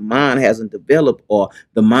because the mind hasn't developed, or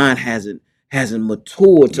the mind hasn't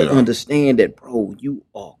matured to understand that, bro, you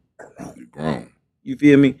are grown. You're grown. You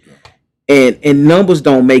feel me? And numbers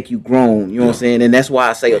don't make you grown, you know what I'm saying? And that's why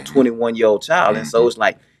I say a 21-year-old child. And so it's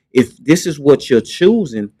like, if this is what you're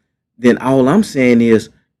choosing, then all I'm saying is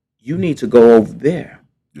you need to go over there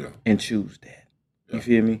and choose that. You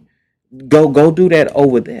feel me? Go do that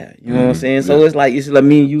over there. You know what I'm saying? So it's like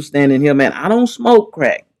me and you standing here, man. I don't smoke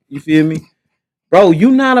crack. You feel me? Bro,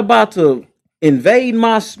 you not about to invade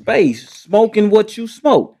my space smoking what you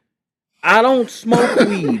smoke. I don't smoke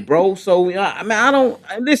weed, bro. So I mean, I don't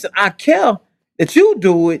listen. I care that you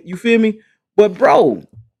do it. You feel me? But bro,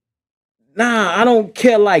 nah, I don't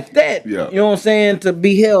care like that. Yeah. You know what I'm saying? To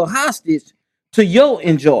be held hostage to your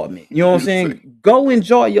enjoyment. You know what I'm saying? Go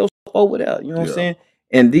enjoy yourself over there. You know what I'm saying?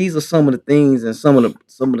 And these are some of the things and some of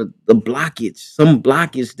the blockage, some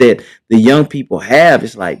blockage that the young people have.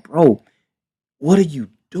 It's like, bro, what are you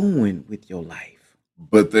doing with your life?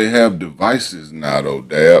 But they have devices now, though,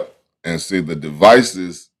 Dab. And see, the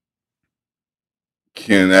devices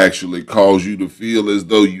can actually cause you to feel as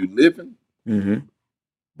though you're living,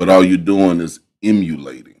 but all you're doing is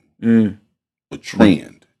emulating a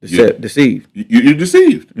trend. Deceived. You're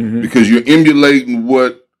deceived because you're emulating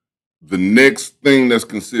what the next thing that's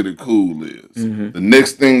considered cool is, the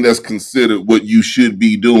next thing that's considered what you should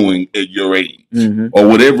be doing at your age, or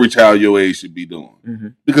what every child your age should be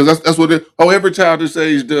doing. Because that's what every child this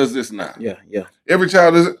age does this now. Yeah. Every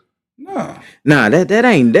child is Nah, that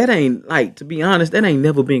ain't like, to be honest, that ain't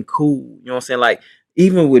never been cool. You know what I'm saying? Like,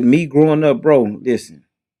 even with me growing up, bro, listen,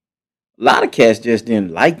 a lot of cats just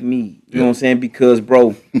didn't like me. You know what I'm saying? Because,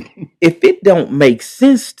 bro, if it don't make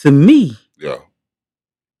sense to me,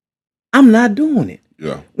 I'm not doing it.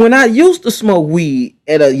 Yeah. When I used to smoke weed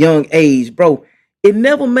at a young age, bro, it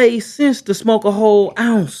never made sense to smoke a whole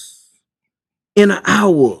ounce in an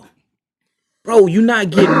hour. Bro, you're not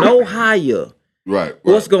getting no higher. Right.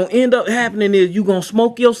 What's gonna end up happening is you gonna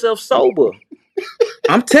smoke yourself sober.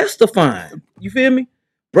 I'm testifying. You feel me?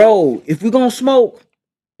 Bro, if we're gonna smoke,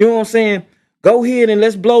 you know what I'm saying? Go ahead and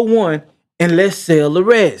let's blow one and let's sell the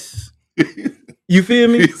rest. You feel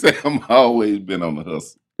me? He said, I'm always been on the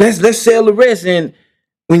hustle. Let's sell the rest. And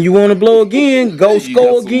when you want to blow again, go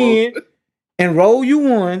score again and roll you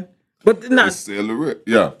one. But not sell the rest.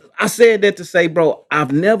 Yeah. I said that to say, bro,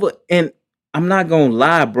 I've never, and I'm not gonna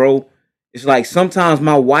lie, bro. It's like sometimes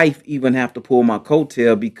my wife even have to pull my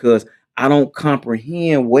coattail because I don't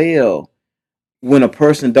comprehend well when a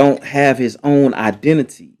person don't have his own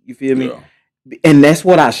identity. You feel me? And that's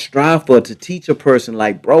what I strive for, to teach a person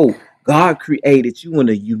like, bro, God created you in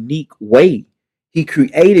a unique way. He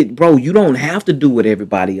created, bro, you don't have to do what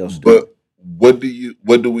everybody else do. But what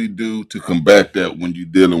do we do to combat that when you're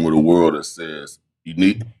dealing with a world that says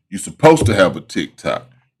you're supposed to have a TikTok,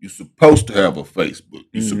 you're supposed to have a Facebook,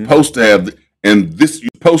 you're supposed to have you're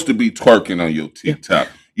supposed to be twerking on your TikTok.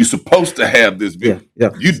 You're supposed to have this video.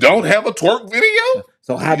 You don't have a twerk video?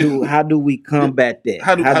 So how do we combat that?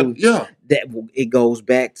 That it goes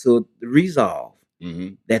back to the resolve.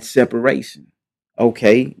 That separation.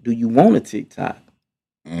 Okay, do you want a TikTok?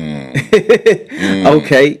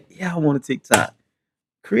 Okay, yeah, I want a TikTok.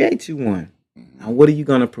 Create you one. Now, what are you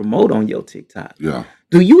gonna promote on your TikTok? Yeah.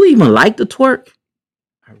 Do you even like the twerk?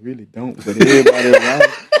 I really don't, but everybody around.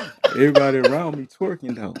 Everybody around me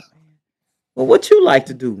twerking though. Well, what you like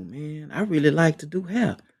to do, man? I really like to do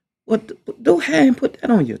hair. Do hair and put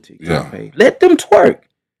that on your TikTok page. Let them twerk.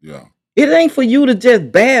 Yeah. It ain't for you to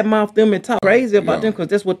just badmouth them and talk crazy about them because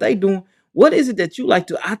that's what they doing. What is it that you like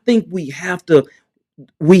to? I think we have to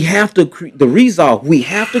the resolve. We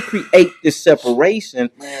have to create this separation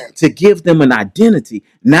to give them an identity.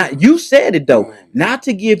 Not you said it though. Not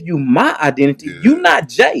to give you my identity. Yeah. You not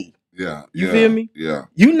Jay. Yeah. You feel me? Yeah.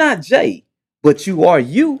 You not Jay, but you are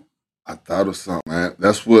you. I thought of something, man.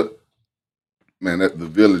 That's what, man. That the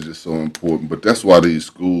village is so important, but that's why these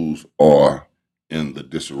schools are in the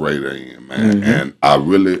disarray they're in, man. And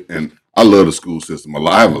I love the school system a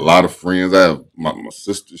lot. I have a lot of friends. I have my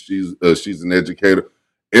sister. She's an educator.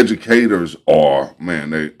 Educators are, man,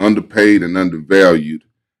 they underpaid and undervalued.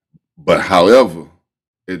 But however,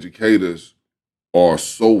 educators are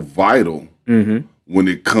so vital when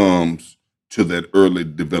it comes to that early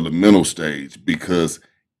developmental stage, because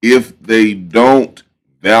if they don't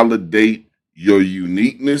validate your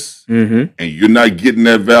uniqueness and you're not getting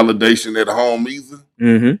that validation at home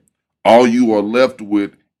either, all you are left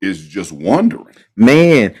with is just wondering.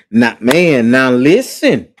 Now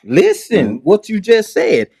listen, what you just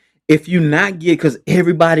said. If you not get, because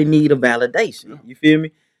everybody need a validation. You feel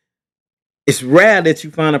me? It's rare that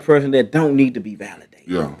you find a person that don't need to be validated,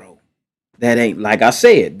 bro. That ain't, like I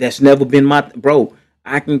said, that's never been my, bro.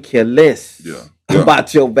 I can care less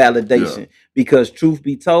about your validation because truth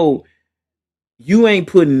be told, you ain't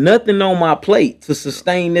putting nothing on my plate to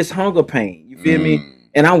sustain this hunger pain. You feel me?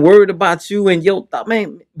 And I'm worried about you and your thought,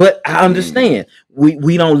 man. But I understand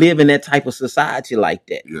we don't live in that type of society like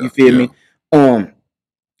that. You feel me?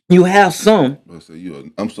 You have some.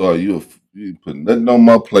 I'm sorry, you put nothing on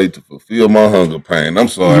my plate to fulfill my hunger pain. I'm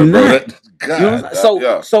sorry, bro.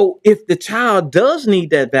 So if the child does need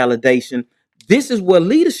that validation, this is where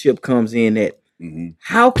leadership comes in at.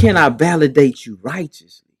 How can I validate you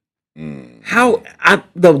righteously?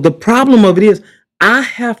 The problem of it is I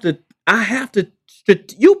have to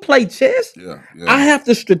you play chess. I have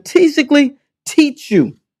to strategically teach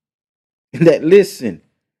you that, listen,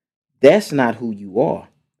 that's not who you are.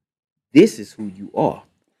 This is who you are.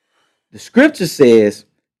 The scripture says,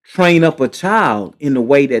 train up a child in the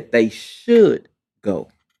way that they should go.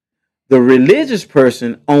 The religious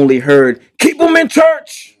person only heard, keep them in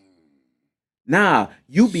church. Nah,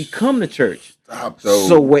 you become the church.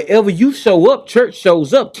 So wherever you show up, church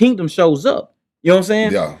shows up, kingdom shows up. You know what I'm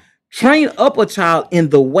saying? Yeah. Train up a child in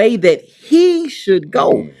the way that he should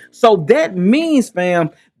go. So that means,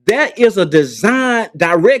 fam, that is a design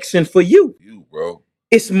direction for you. You, bro.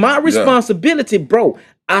 It's my responsibility, bro.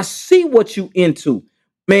 I see what you into.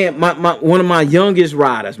 Man, one of my youngest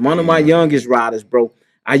riders, bro.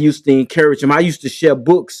 I used to encourage him. I used to share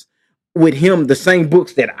books with him, the same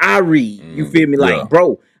books that I read. You feel me? Like,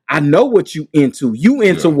 bro, I know what you into. You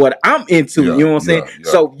into what I'm into. You know what I'm saying?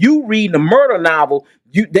 So you read the murder novel.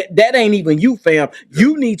 That ain't even you, fam.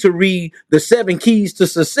 You need to read the 7 Keys to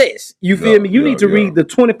Success. You feel me? You need to read the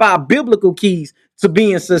 25 biblical keys to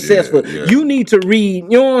being successful. You need to read,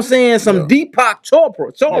 you know what I'm saying, some Deepak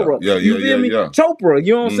Chopra. You feel me? Chopra,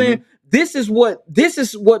 you know what I'm saying? This is what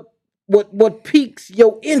piques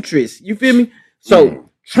your interest. You feel me? So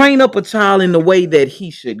train up a child in the way that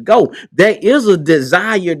he should go. There is a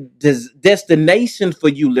desired destination for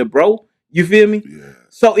you, little bro. You feel me?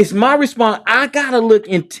 So it's my response. I gotta look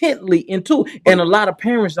intently into it. And a lot of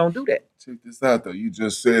parents don't do that. Check this out, though. You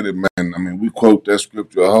just said it, man. I mean, we quote that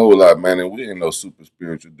scripture a whole lot, man, and we ain't no super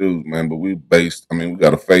spiritual dudes, man, but we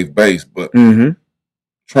got a faith base, but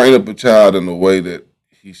train up a child in the way that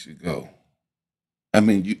he should go. I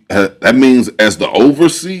mean, that means as the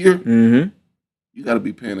overseer, you got to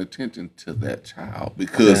be paying attention to that child,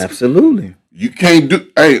 because absolutely you can't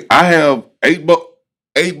do. Hey, I have 8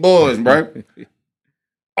 boys, right?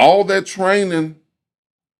 All that training,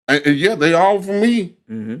 and they all for me.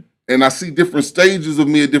 And I see different stages of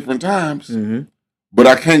me at different times. But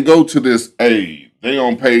I can't go to this, hey, they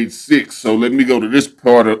on page 6, so let me go to this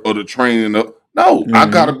part of the training. No, I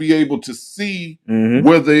got to be able to see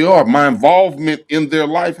where they are. My involvement in their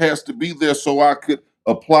life has to be there so I could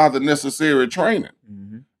apply the necessary training.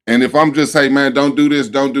 And if I'm just saying, man, don't do this,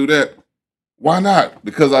 don't do that, why not?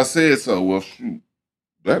 Because I said so. Well, shoot,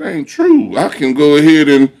 that ain't true. I can go ahead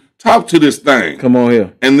and talk to this thing. Come on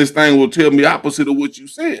here. And this thing will tell me opposite of what you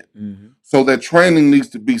said. So that training needs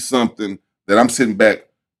to be something that I'm sitting back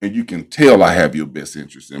and you can tell I have your best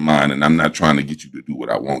interest in mind, and I'm not trying to get you to do what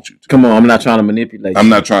I want you to. Come on, I'm not trying to manipulate you. I'm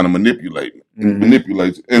not trying to manipulate you.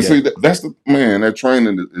 And see, that's the, man, that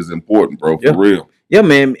training is important, bro, for real. Yeah,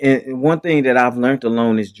 man. And one thing that I've learned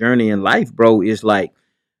along this journey in life, bro, is like,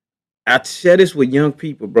 I share this with young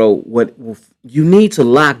people, bro. What you need to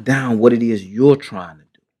lock down what it is you're trying to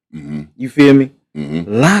do. Mm-hmm. You feel me?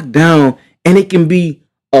 Mm-hmm. Lock down, and it can be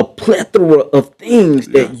a plethora of things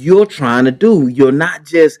that you're trying to do. You're not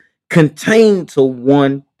just contained to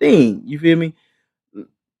one thing. You feel me?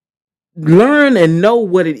 Learn and know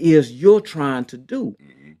what it is you're trying to do,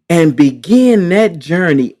 Mm-hmm. and begin that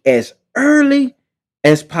journey as early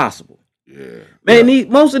as possible. Yeah. Man,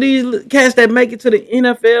 most of these cats that make it to the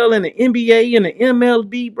NFL and the NBA and the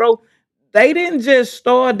MLB, bro, they didn't just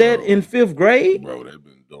start that in 5th grade. Bro,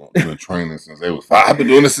 they've been training since they was 5. I've been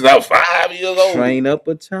doing this since I was 5 years old. Train up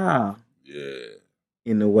a child. Yeah.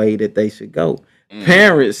 In the way that they should go.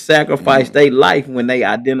 Parents sacrifice their life when they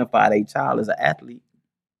identify their child as an athlete.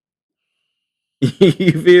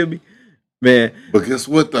 You feel me? Man. But guess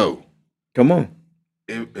what though? Come on.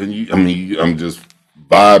 I'm just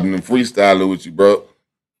vibing and freestyling with you, bro.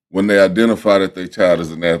 When they identify that their child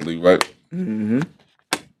is an athlete, right? Mm-hmm.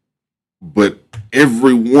 But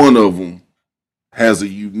every one of them has a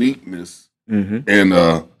uniqueness and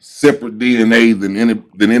a separate DNA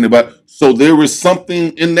than anybody. So there is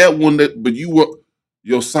something in that one but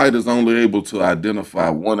your sight is only able to identify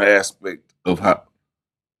one aspect of how.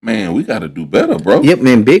 Man, we got to do better, bro. Yep,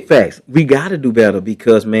 man. Big facts. We got to do better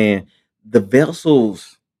because, man, the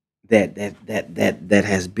vessels that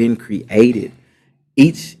has been created.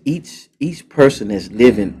 Each person that's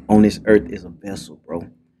living on this earth is a vessel, bro.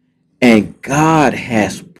 And God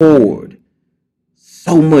has poured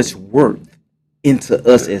so much worth into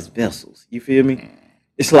us as vessels. You feel me?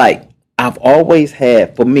 It's like I've always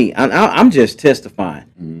had, for me, I'm just testifying.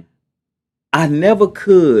 Mm-hmm. I never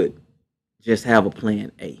could just have a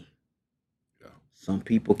plan A. Yeah. Some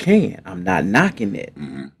people can. I'm not knocking that.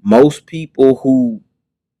 Mm-hmm. Most people who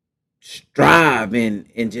strive and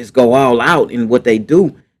just go all out in what they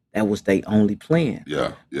do, that was their only plan.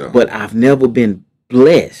 Yeah, yeah. But I've never been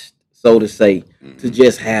blessed, so to say, to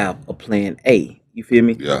just have a plan A. You feel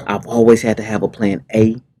me? Yeah. I've always had to have a plan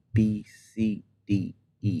A, B, C, D,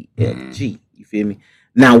 E, F, G. You feel me?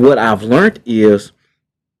 Now, what I've learned is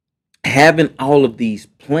having all of these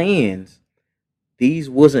plans, these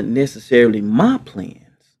wasn't necessarily my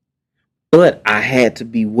plans, but I had to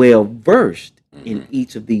be well versed in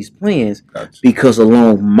each of these plans because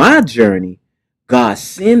along my journey, God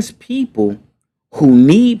sends people who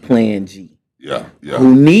need plan G,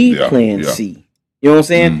 who need plan C. You know what I'm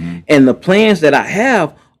saying? Mm-hmm. And the plans that I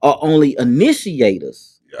have are only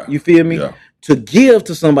initiators. You feel me? To give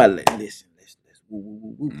to somebody. Listen.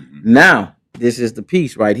 Now, this is the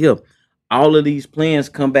piece right here. All of these plans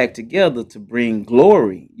come back together to bring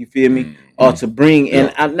glory. You feel me? Or to bring,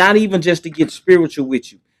 and not even just to get spiritual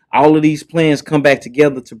with you. All of these plans come back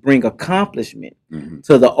together to bring accomplishment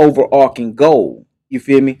to the overarching goal. You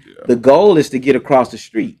feel me? The goal is to get across the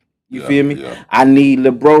street. You feel me? I need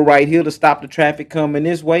LeBro right here to stop the traffic coming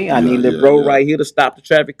this way. I need LeBro right here to stop the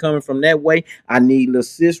traffic coming from that way. I need Lil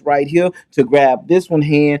Sis right here to grab this one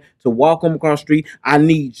hand to walk them across the street. I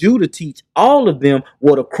need you to teach all of them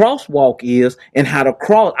what a crosswalk is and how to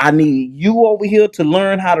cross. I need you over here to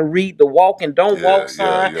learn how to read the walk and don't walk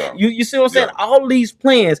sign. You see what I'm saying? All these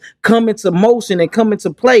plans come into motion and come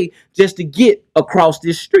into play just to get across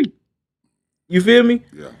this street. You feel me?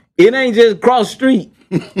 Yeah. It ain't just cross street.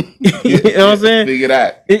 You know what I'm saying? Figure it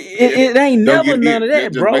out. It ain't never none of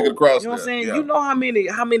that, bro. Make it across you know what I'm saying? Yeah. You know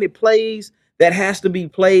how many plays that has to be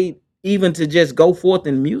played even to just go forth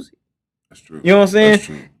in music? That's true. You know what I'm saying? That's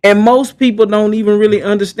true. And most people don't even really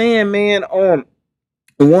understand, man.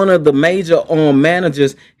 One of the major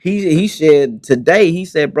managers, he said today, he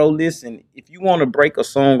said, bro, listen, if you want to break a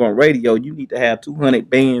song on radio, you need to have 200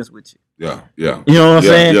 bands with you. Yeah. You know what I'm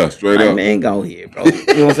saying? Yeah, straight up. Man, go here, bro. You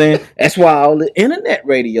know what I'm saying? That's why all the internet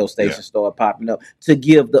radio stations started popping up to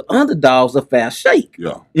give the underdogs a fast shake.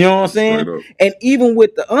 Yeah. You know what I'm saying? And even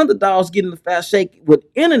with the underdogs getting the fast shake with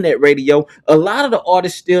internet radio, a lot of the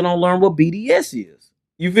artists still don't learn what BDS is.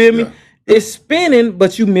 You feel me? It's spinning,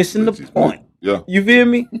 but you missing the point. Yeah. You feel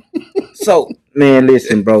me? So, man,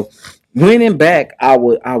 listen, bro. Winning back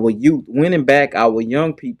our youth, winning back our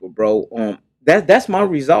young people, bro. That's my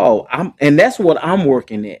resolve. And that's what I'm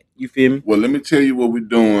working at. You feel me? Well, let me tell you what we're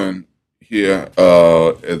doing here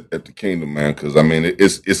at the Kingdom, man. Because I mean, it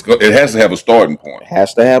has to have a starting point. It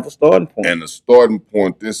has to have a starting point. And the starting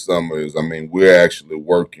point this summer is, I mean, we're actually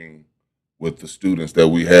working with the students that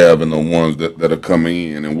we have and the ones that are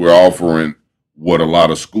coming in, and we're offering what a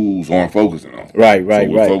lot of schools aren't focusing on. Right. So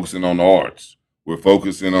we're focusing on the arts. We're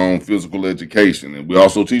focusing on physical education, and we're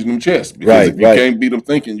also teaching them chess. Because if you can't beat them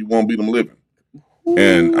thinking, you won't beat them living.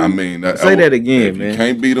 And I mean, say that again, if man. You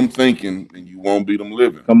can't beat them thinking, and you won't beat them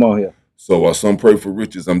living. Come on here. So some pray for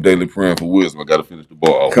riches. I'm daily praying for wisdom. I got to finish the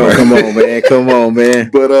ball off. Come on, man. Come on,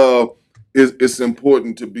 man. But it's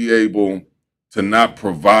important to be able to not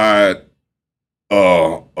provide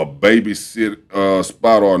a babysit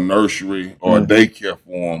spot or a nursery or a daycare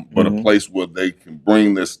for them, but a place where they can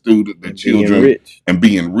bring their children and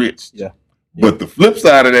be enriched. Yeah. But the flip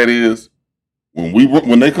side of that is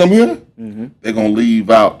when they come here, they're gonna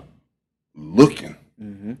leave out looking,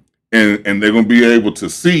 and they're gonna be able to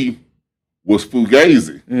see what's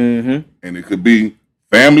fugazi, and it could be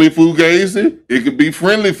family fugazi, it could be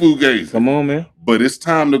friendly fugazi. Come on, man. But it's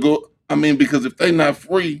time to go. I mean, because if they're not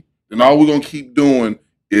free, then all we're gonna keep doing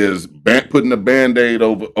is putting a Band-Aid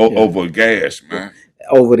over a gash, man.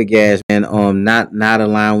 Over the gas, man. Not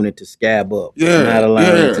allowing it to scab up. Not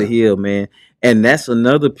allowing it to heal, man. And that's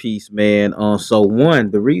another piece, man. So one,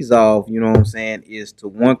 the resolve, you know what I'm saying, is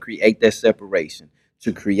to create that separation,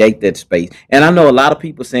 to create that space. And I know a lot of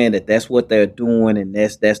people saying that that's what they're doing and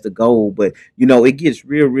that's the goal, but it gets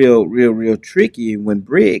real tricky when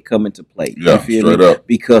bread come into play. Yeah, you feel straight me? up.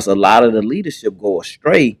 Because a lot of the leadership go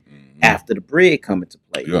astray after the bread come into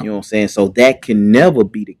play. Yeah. You know what I'm saying? So that can never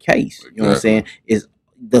be the case. Exactly. You know what I'm saying? Is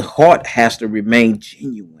the heart has to remain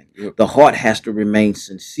genuine. Yep. The heart has to remain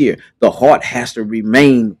sincere. The heart has to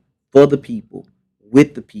remain for the people,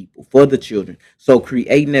 with the people, for the children. So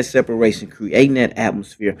creating that separation, creating that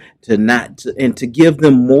atmosphere to give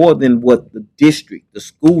them more than what the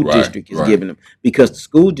school district is giving them. Because the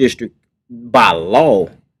school district, by law,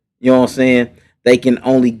 you know what I'm saying, they can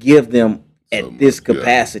only give them at this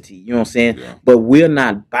capacity. You know what I'm saying? Yeah. But we're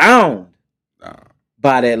not bound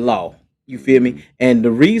by that law. You feel me? And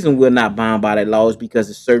the reason we're not bound by that law is because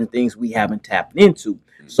there's certain things we haven't tapped into.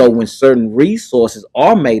 So when certain resources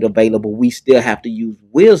are made available, we still have to use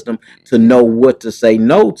wisdom to know what to say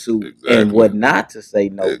no to and what not to say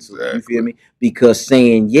no to. You feel me? Because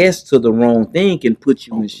saying yes to the wrong thing can put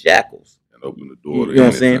you in shackles. And open the door to you know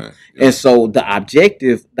what I'm saying? Yeah. And so the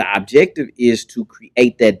objective is to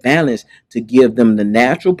create that balance to give them the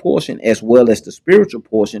natural portion as well as the spiritual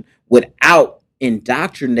portion without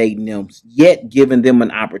indoctrinating them, yet giving them an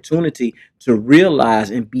opportunity to realize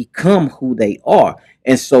and become who they are.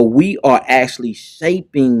 And so we are actually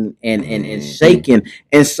shaping and shaking.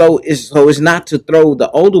 And so it's not to throw the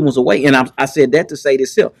older ones away. And I said that to say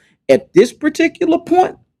this here. At this particular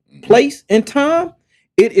point, place, and time,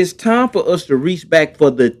 it is time for us to reach back for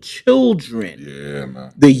the children. Yeah,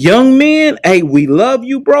 man. The young men, hey, we love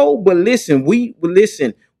you, bro. But listen,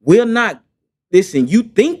 we're not. Listen, you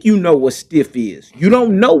think you know what stiff is. You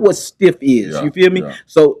don't know what stiff is. You feel me? Yeah.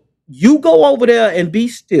 So you go over there and be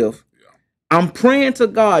stiff. Yeah. I'm praying to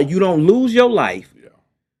God you don't lose your life. Yeah.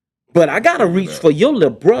 But I got to reach for your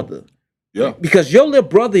little brother. Yeah. Because your little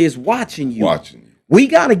brother is watching you. We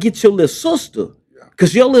got to get your little sister.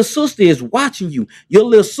 Because your little sister is watching you. Your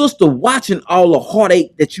little sister watching all the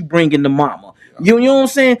heartache that you bring into mama. Yeah. You know what I'm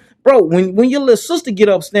saying? Bro, when your little sister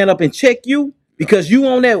stand up and check you because you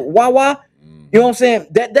on that wah-wah, you know what I'm saying?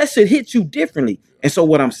 That should hit you differently. And so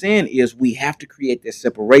what I'm saying is we have to create that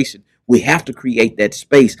separation. We have to create that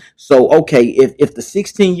space. So, okay, if the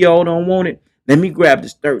 16-year-old don't want it, let me grab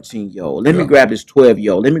this 13-year-old. Let me grab this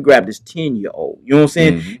 12-year-old. Let me grab this 10-year-old. You know what I'm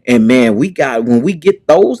saying? And man, when we get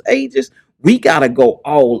those ages, we got to go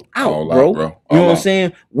all out, bro. You know what I'm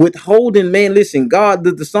saying? Withholding, man, listen, God,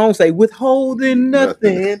 the song say, withholding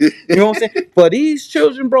nothing. You know what I'm saying? For these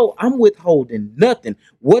children, bro, I'm withholding nothing.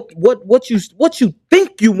 What you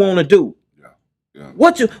think you want to do? Yeah.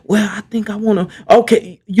 I think I want to,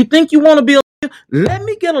 okay, you think you want to be a lawyer? Let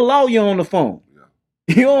me get a lawyer on the phone.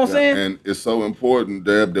 Yeah. You know what I'm saying? And it's so important,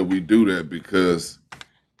 Deb, that we do that because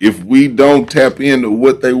if we don't tap into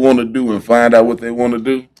what they want to do and find out what they want to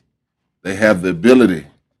do, they have the ability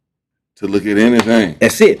to look at anything.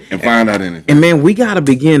 That's it. And find out anything. And man, we got to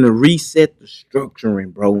begin to reset the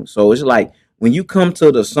structuring, bro. So it's like when you come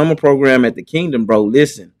to the summer program at the Kingdom, bro,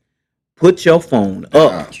 listen, put your phone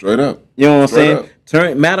up. Straight up. You know what I'm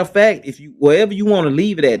saying? Matter of fact, if you wherever you want to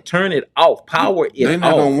leave it at, turn it off. Power it off. They're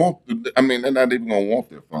not even gonna want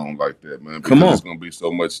their phone like that, man. Because there's gonna be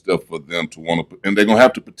so much stuff for them to want to, and they're gonna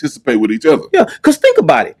have to participate with each other. Yeah, because think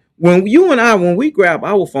about it. When you and I, when we grab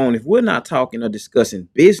our phone, if we're not talking or discussing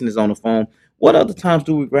business on the phone, what other times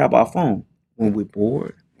do we grab our phone? When we're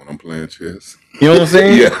bored. when I'm playing chess. You know what I'm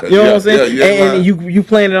saying? Yeah, You know what I'm saying? yeah. And you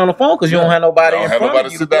playing it on the phone because you don't have nobody in front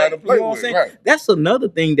of you sit down and play you know what I'm saying? Right. That's another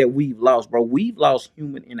thing that we've lost, bro. We've lost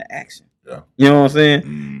human interaction. Yeah. You know what I'm saying?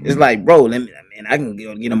 Mm-hmm. It's like, bro, man, I can get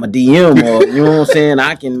him a DM or you know what I'm saying?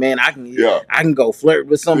 I can go flirt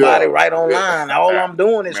with somebody right online. All I'm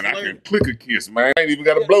doing is flirt. I can click a kiss, man. I ain't even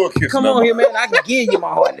got to blow a kiss. Come on here, man. I can give you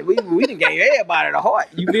my heart. We done gave everybody the heart.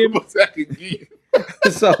 You feel me? I can give you.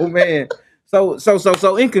 So, man.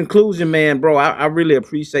 So in conclusion, man, bro, I really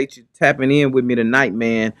appreciate you tapping in with me tonight,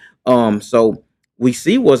 man. So we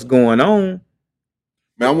see what's going on.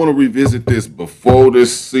 Man, I want to revisit this before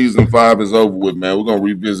this season 5 is over with, man. We're gonna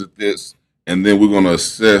revisit this and then we're gonna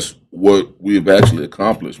assess what we've actually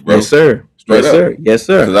accomplished, bro. Yes, sir. Straight up. Sir. Yes,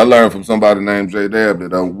 sir. Because I learned from somebody named J Dab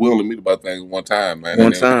that I'm willing to meet about things one time, man.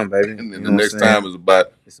 One time, baby. And then the next time is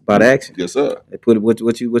about action. Yes, sir. They put it what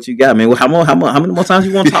you got, man. How many more times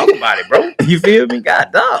you want to talk about it, bro? You feel me?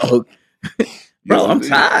 God dog. Bro, I'm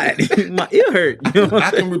tired. My ear hurt. You know I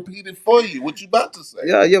can repeat it for you. What you about to say?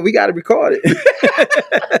 Yeah, we got to record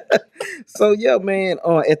it. So yeah, man.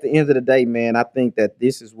 At the end of the day, man, I think that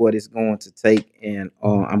this is what it's going to take, and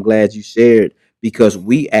I'm glad you shared because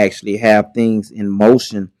we actually have things in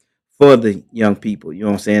motion for the young people. You know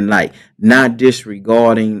what I'm saying? Like not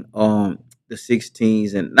disregarding the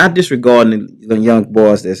 16s and not disregarding the young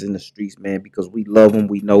boys that's in the streets, man, because we love them.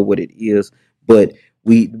 We know what it is, but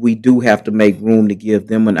we do have to make room to give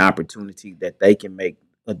them an opportunity that they can make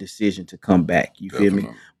a decision to come back. You feel me?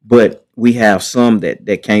 But we have some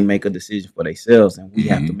that can't make a decision for themselves, and we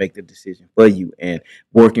have to make the decision for you. And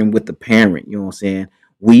working with the parent, you know what I'm saying?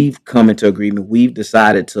 We've come into agreement. We've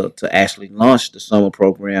decided to actually launch the summer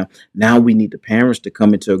program. Now we need the parents to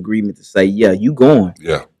come into agreement to say, yeah, you going.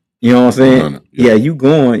 Yeah. You know what I'm saying? Yeah, you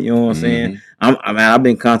going. You know what I'm saying? I've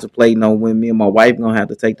been contemplating on when me and my wife gonna have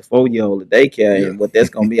to take the 4-year-old to daycare and what that's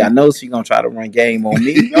gonna be. I know she's gonna try to run game on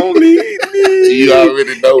me. Don't leave me. You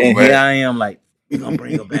already know, and man. Here I am, like we're gonna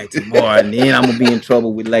bring her back tomorrow, and then I'm gonna be in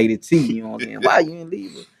trouble with Lady T. You know what I'm saying? Why you ain't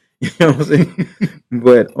leave her? You know what I'm saying?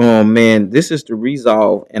 But man, this is the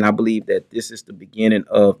resolve, and I believe that this is the beginning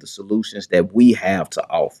of the solutions that we have to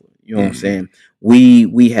offer. You know what I'm saying?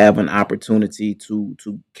 We have an opportunity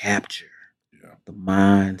to capture the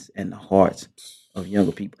minds and the hearts of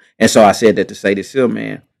younger people. And so I said that to say this here,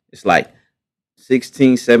 man. It's like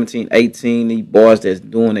 16, 17, 18, these boys that's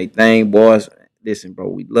doing their thing, boys. Listen, bro,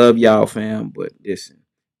 we love y'all, fam, but listen,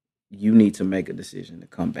 you need to make a decision to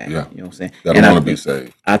come back. Yeah. You know what I'm saying? Gotta want to be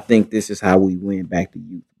saved. I think this is how we win back the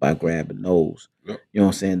youth by grabbing those. Yep. You know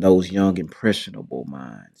what I'm saying? Those young, impressionable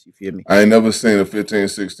minds. You feel me? I ain't never seen a 15,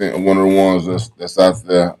 16, one of the ones that's out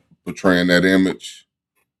there portraying that image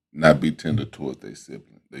not be tender towards their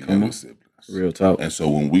siblings, their younger siblings. Real talk. And so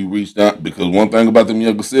when we reached out, because one thing about them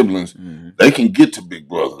younger siblings, they can get to big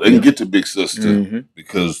brother, they can get to big sister,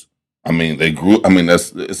 because I mean they grew. I mean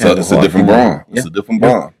it's a different bond. It's a different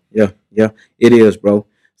bond. Yeah, it is, bro.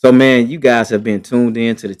 So man, you guys have been tuned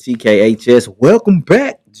in to the TKHS. Welcome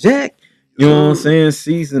back, Jack. You know what I'm saying?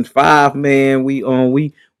 Season 5, man. We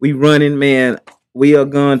running, man. We are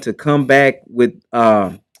going to come back with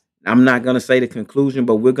I'm not gonna say the conclusion,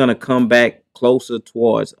 but we're gonna come back closer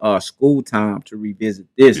towards school time to revisit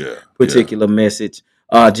this particular message,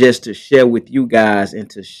 just to share with you guys and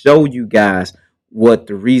to show you guys what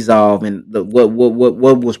the resolve and what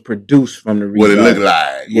was produced from the resolve. What it looked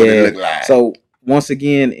like. Yeah. What it looked like. So once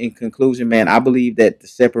again, in conclusion, man, I believe that the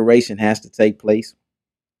separation has to take place.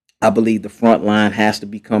 I believe the front line has to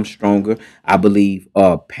become stronger. I believe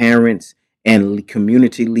parents and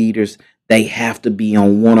community leaders, they have to be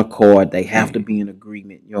on one accord. They have to be in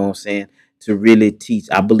agreement, you know what I'm saying, to really teach.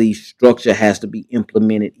 I believe structure has to be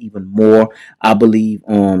implemented even more. I believe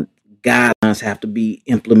guidelines have to be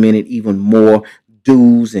implemented even more.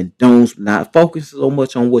 Do's and don'ts, not focus so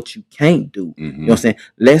much on what you can't do. You know what I'm saying?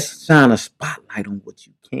 Let's shine a spotlight on what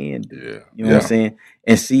you can do. You know what I'm saying?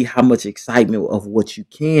 And see how much excitement of what you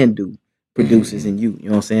can do produces in you. You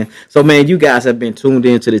know what I'm saying? So, man, you guys have been tuned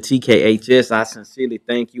in to the TKHS. I sincerely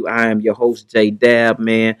thank you. I am your host, J Dab,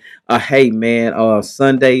 man. Hey, man,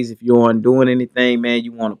 Sundays, if you aren't doing anything, man,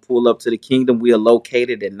 you want to pull up to the Kingdom. We are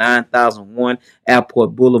located at 9001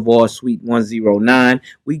 Airport Boulevard, Suite 109.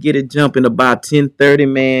 We get it jumping about 10:30,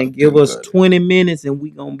 man. Give us 20 minutes and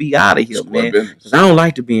we going to be out of here, man. Because I don't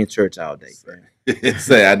like to be in church all day, man.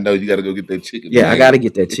 Say, I know you got to go get that chicken. Yeah, man. I got to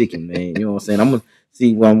get that chicken, man. You know what I'm saying? I'm going to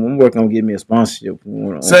see when I'm working on getting me a sponsorship. For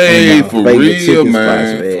real, man. For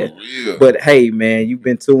real. But hey, man, you've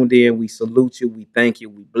been tuned in. We salute you. We thank you.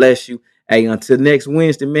 We bless you. Hey, until next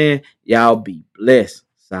Wednesday, man, y'all be blessed.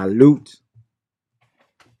 Salute.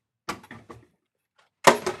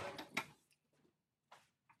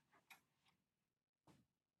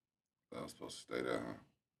 supposed to stay there,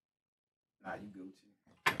 huh? Nah, you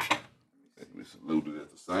Gucci. We saluted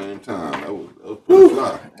at the same time. That was pretty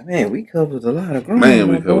fly. Man, we covered a lot of ground. Man,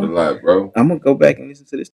 we covered a lot, bro. I'm gonna go back and listen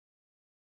to this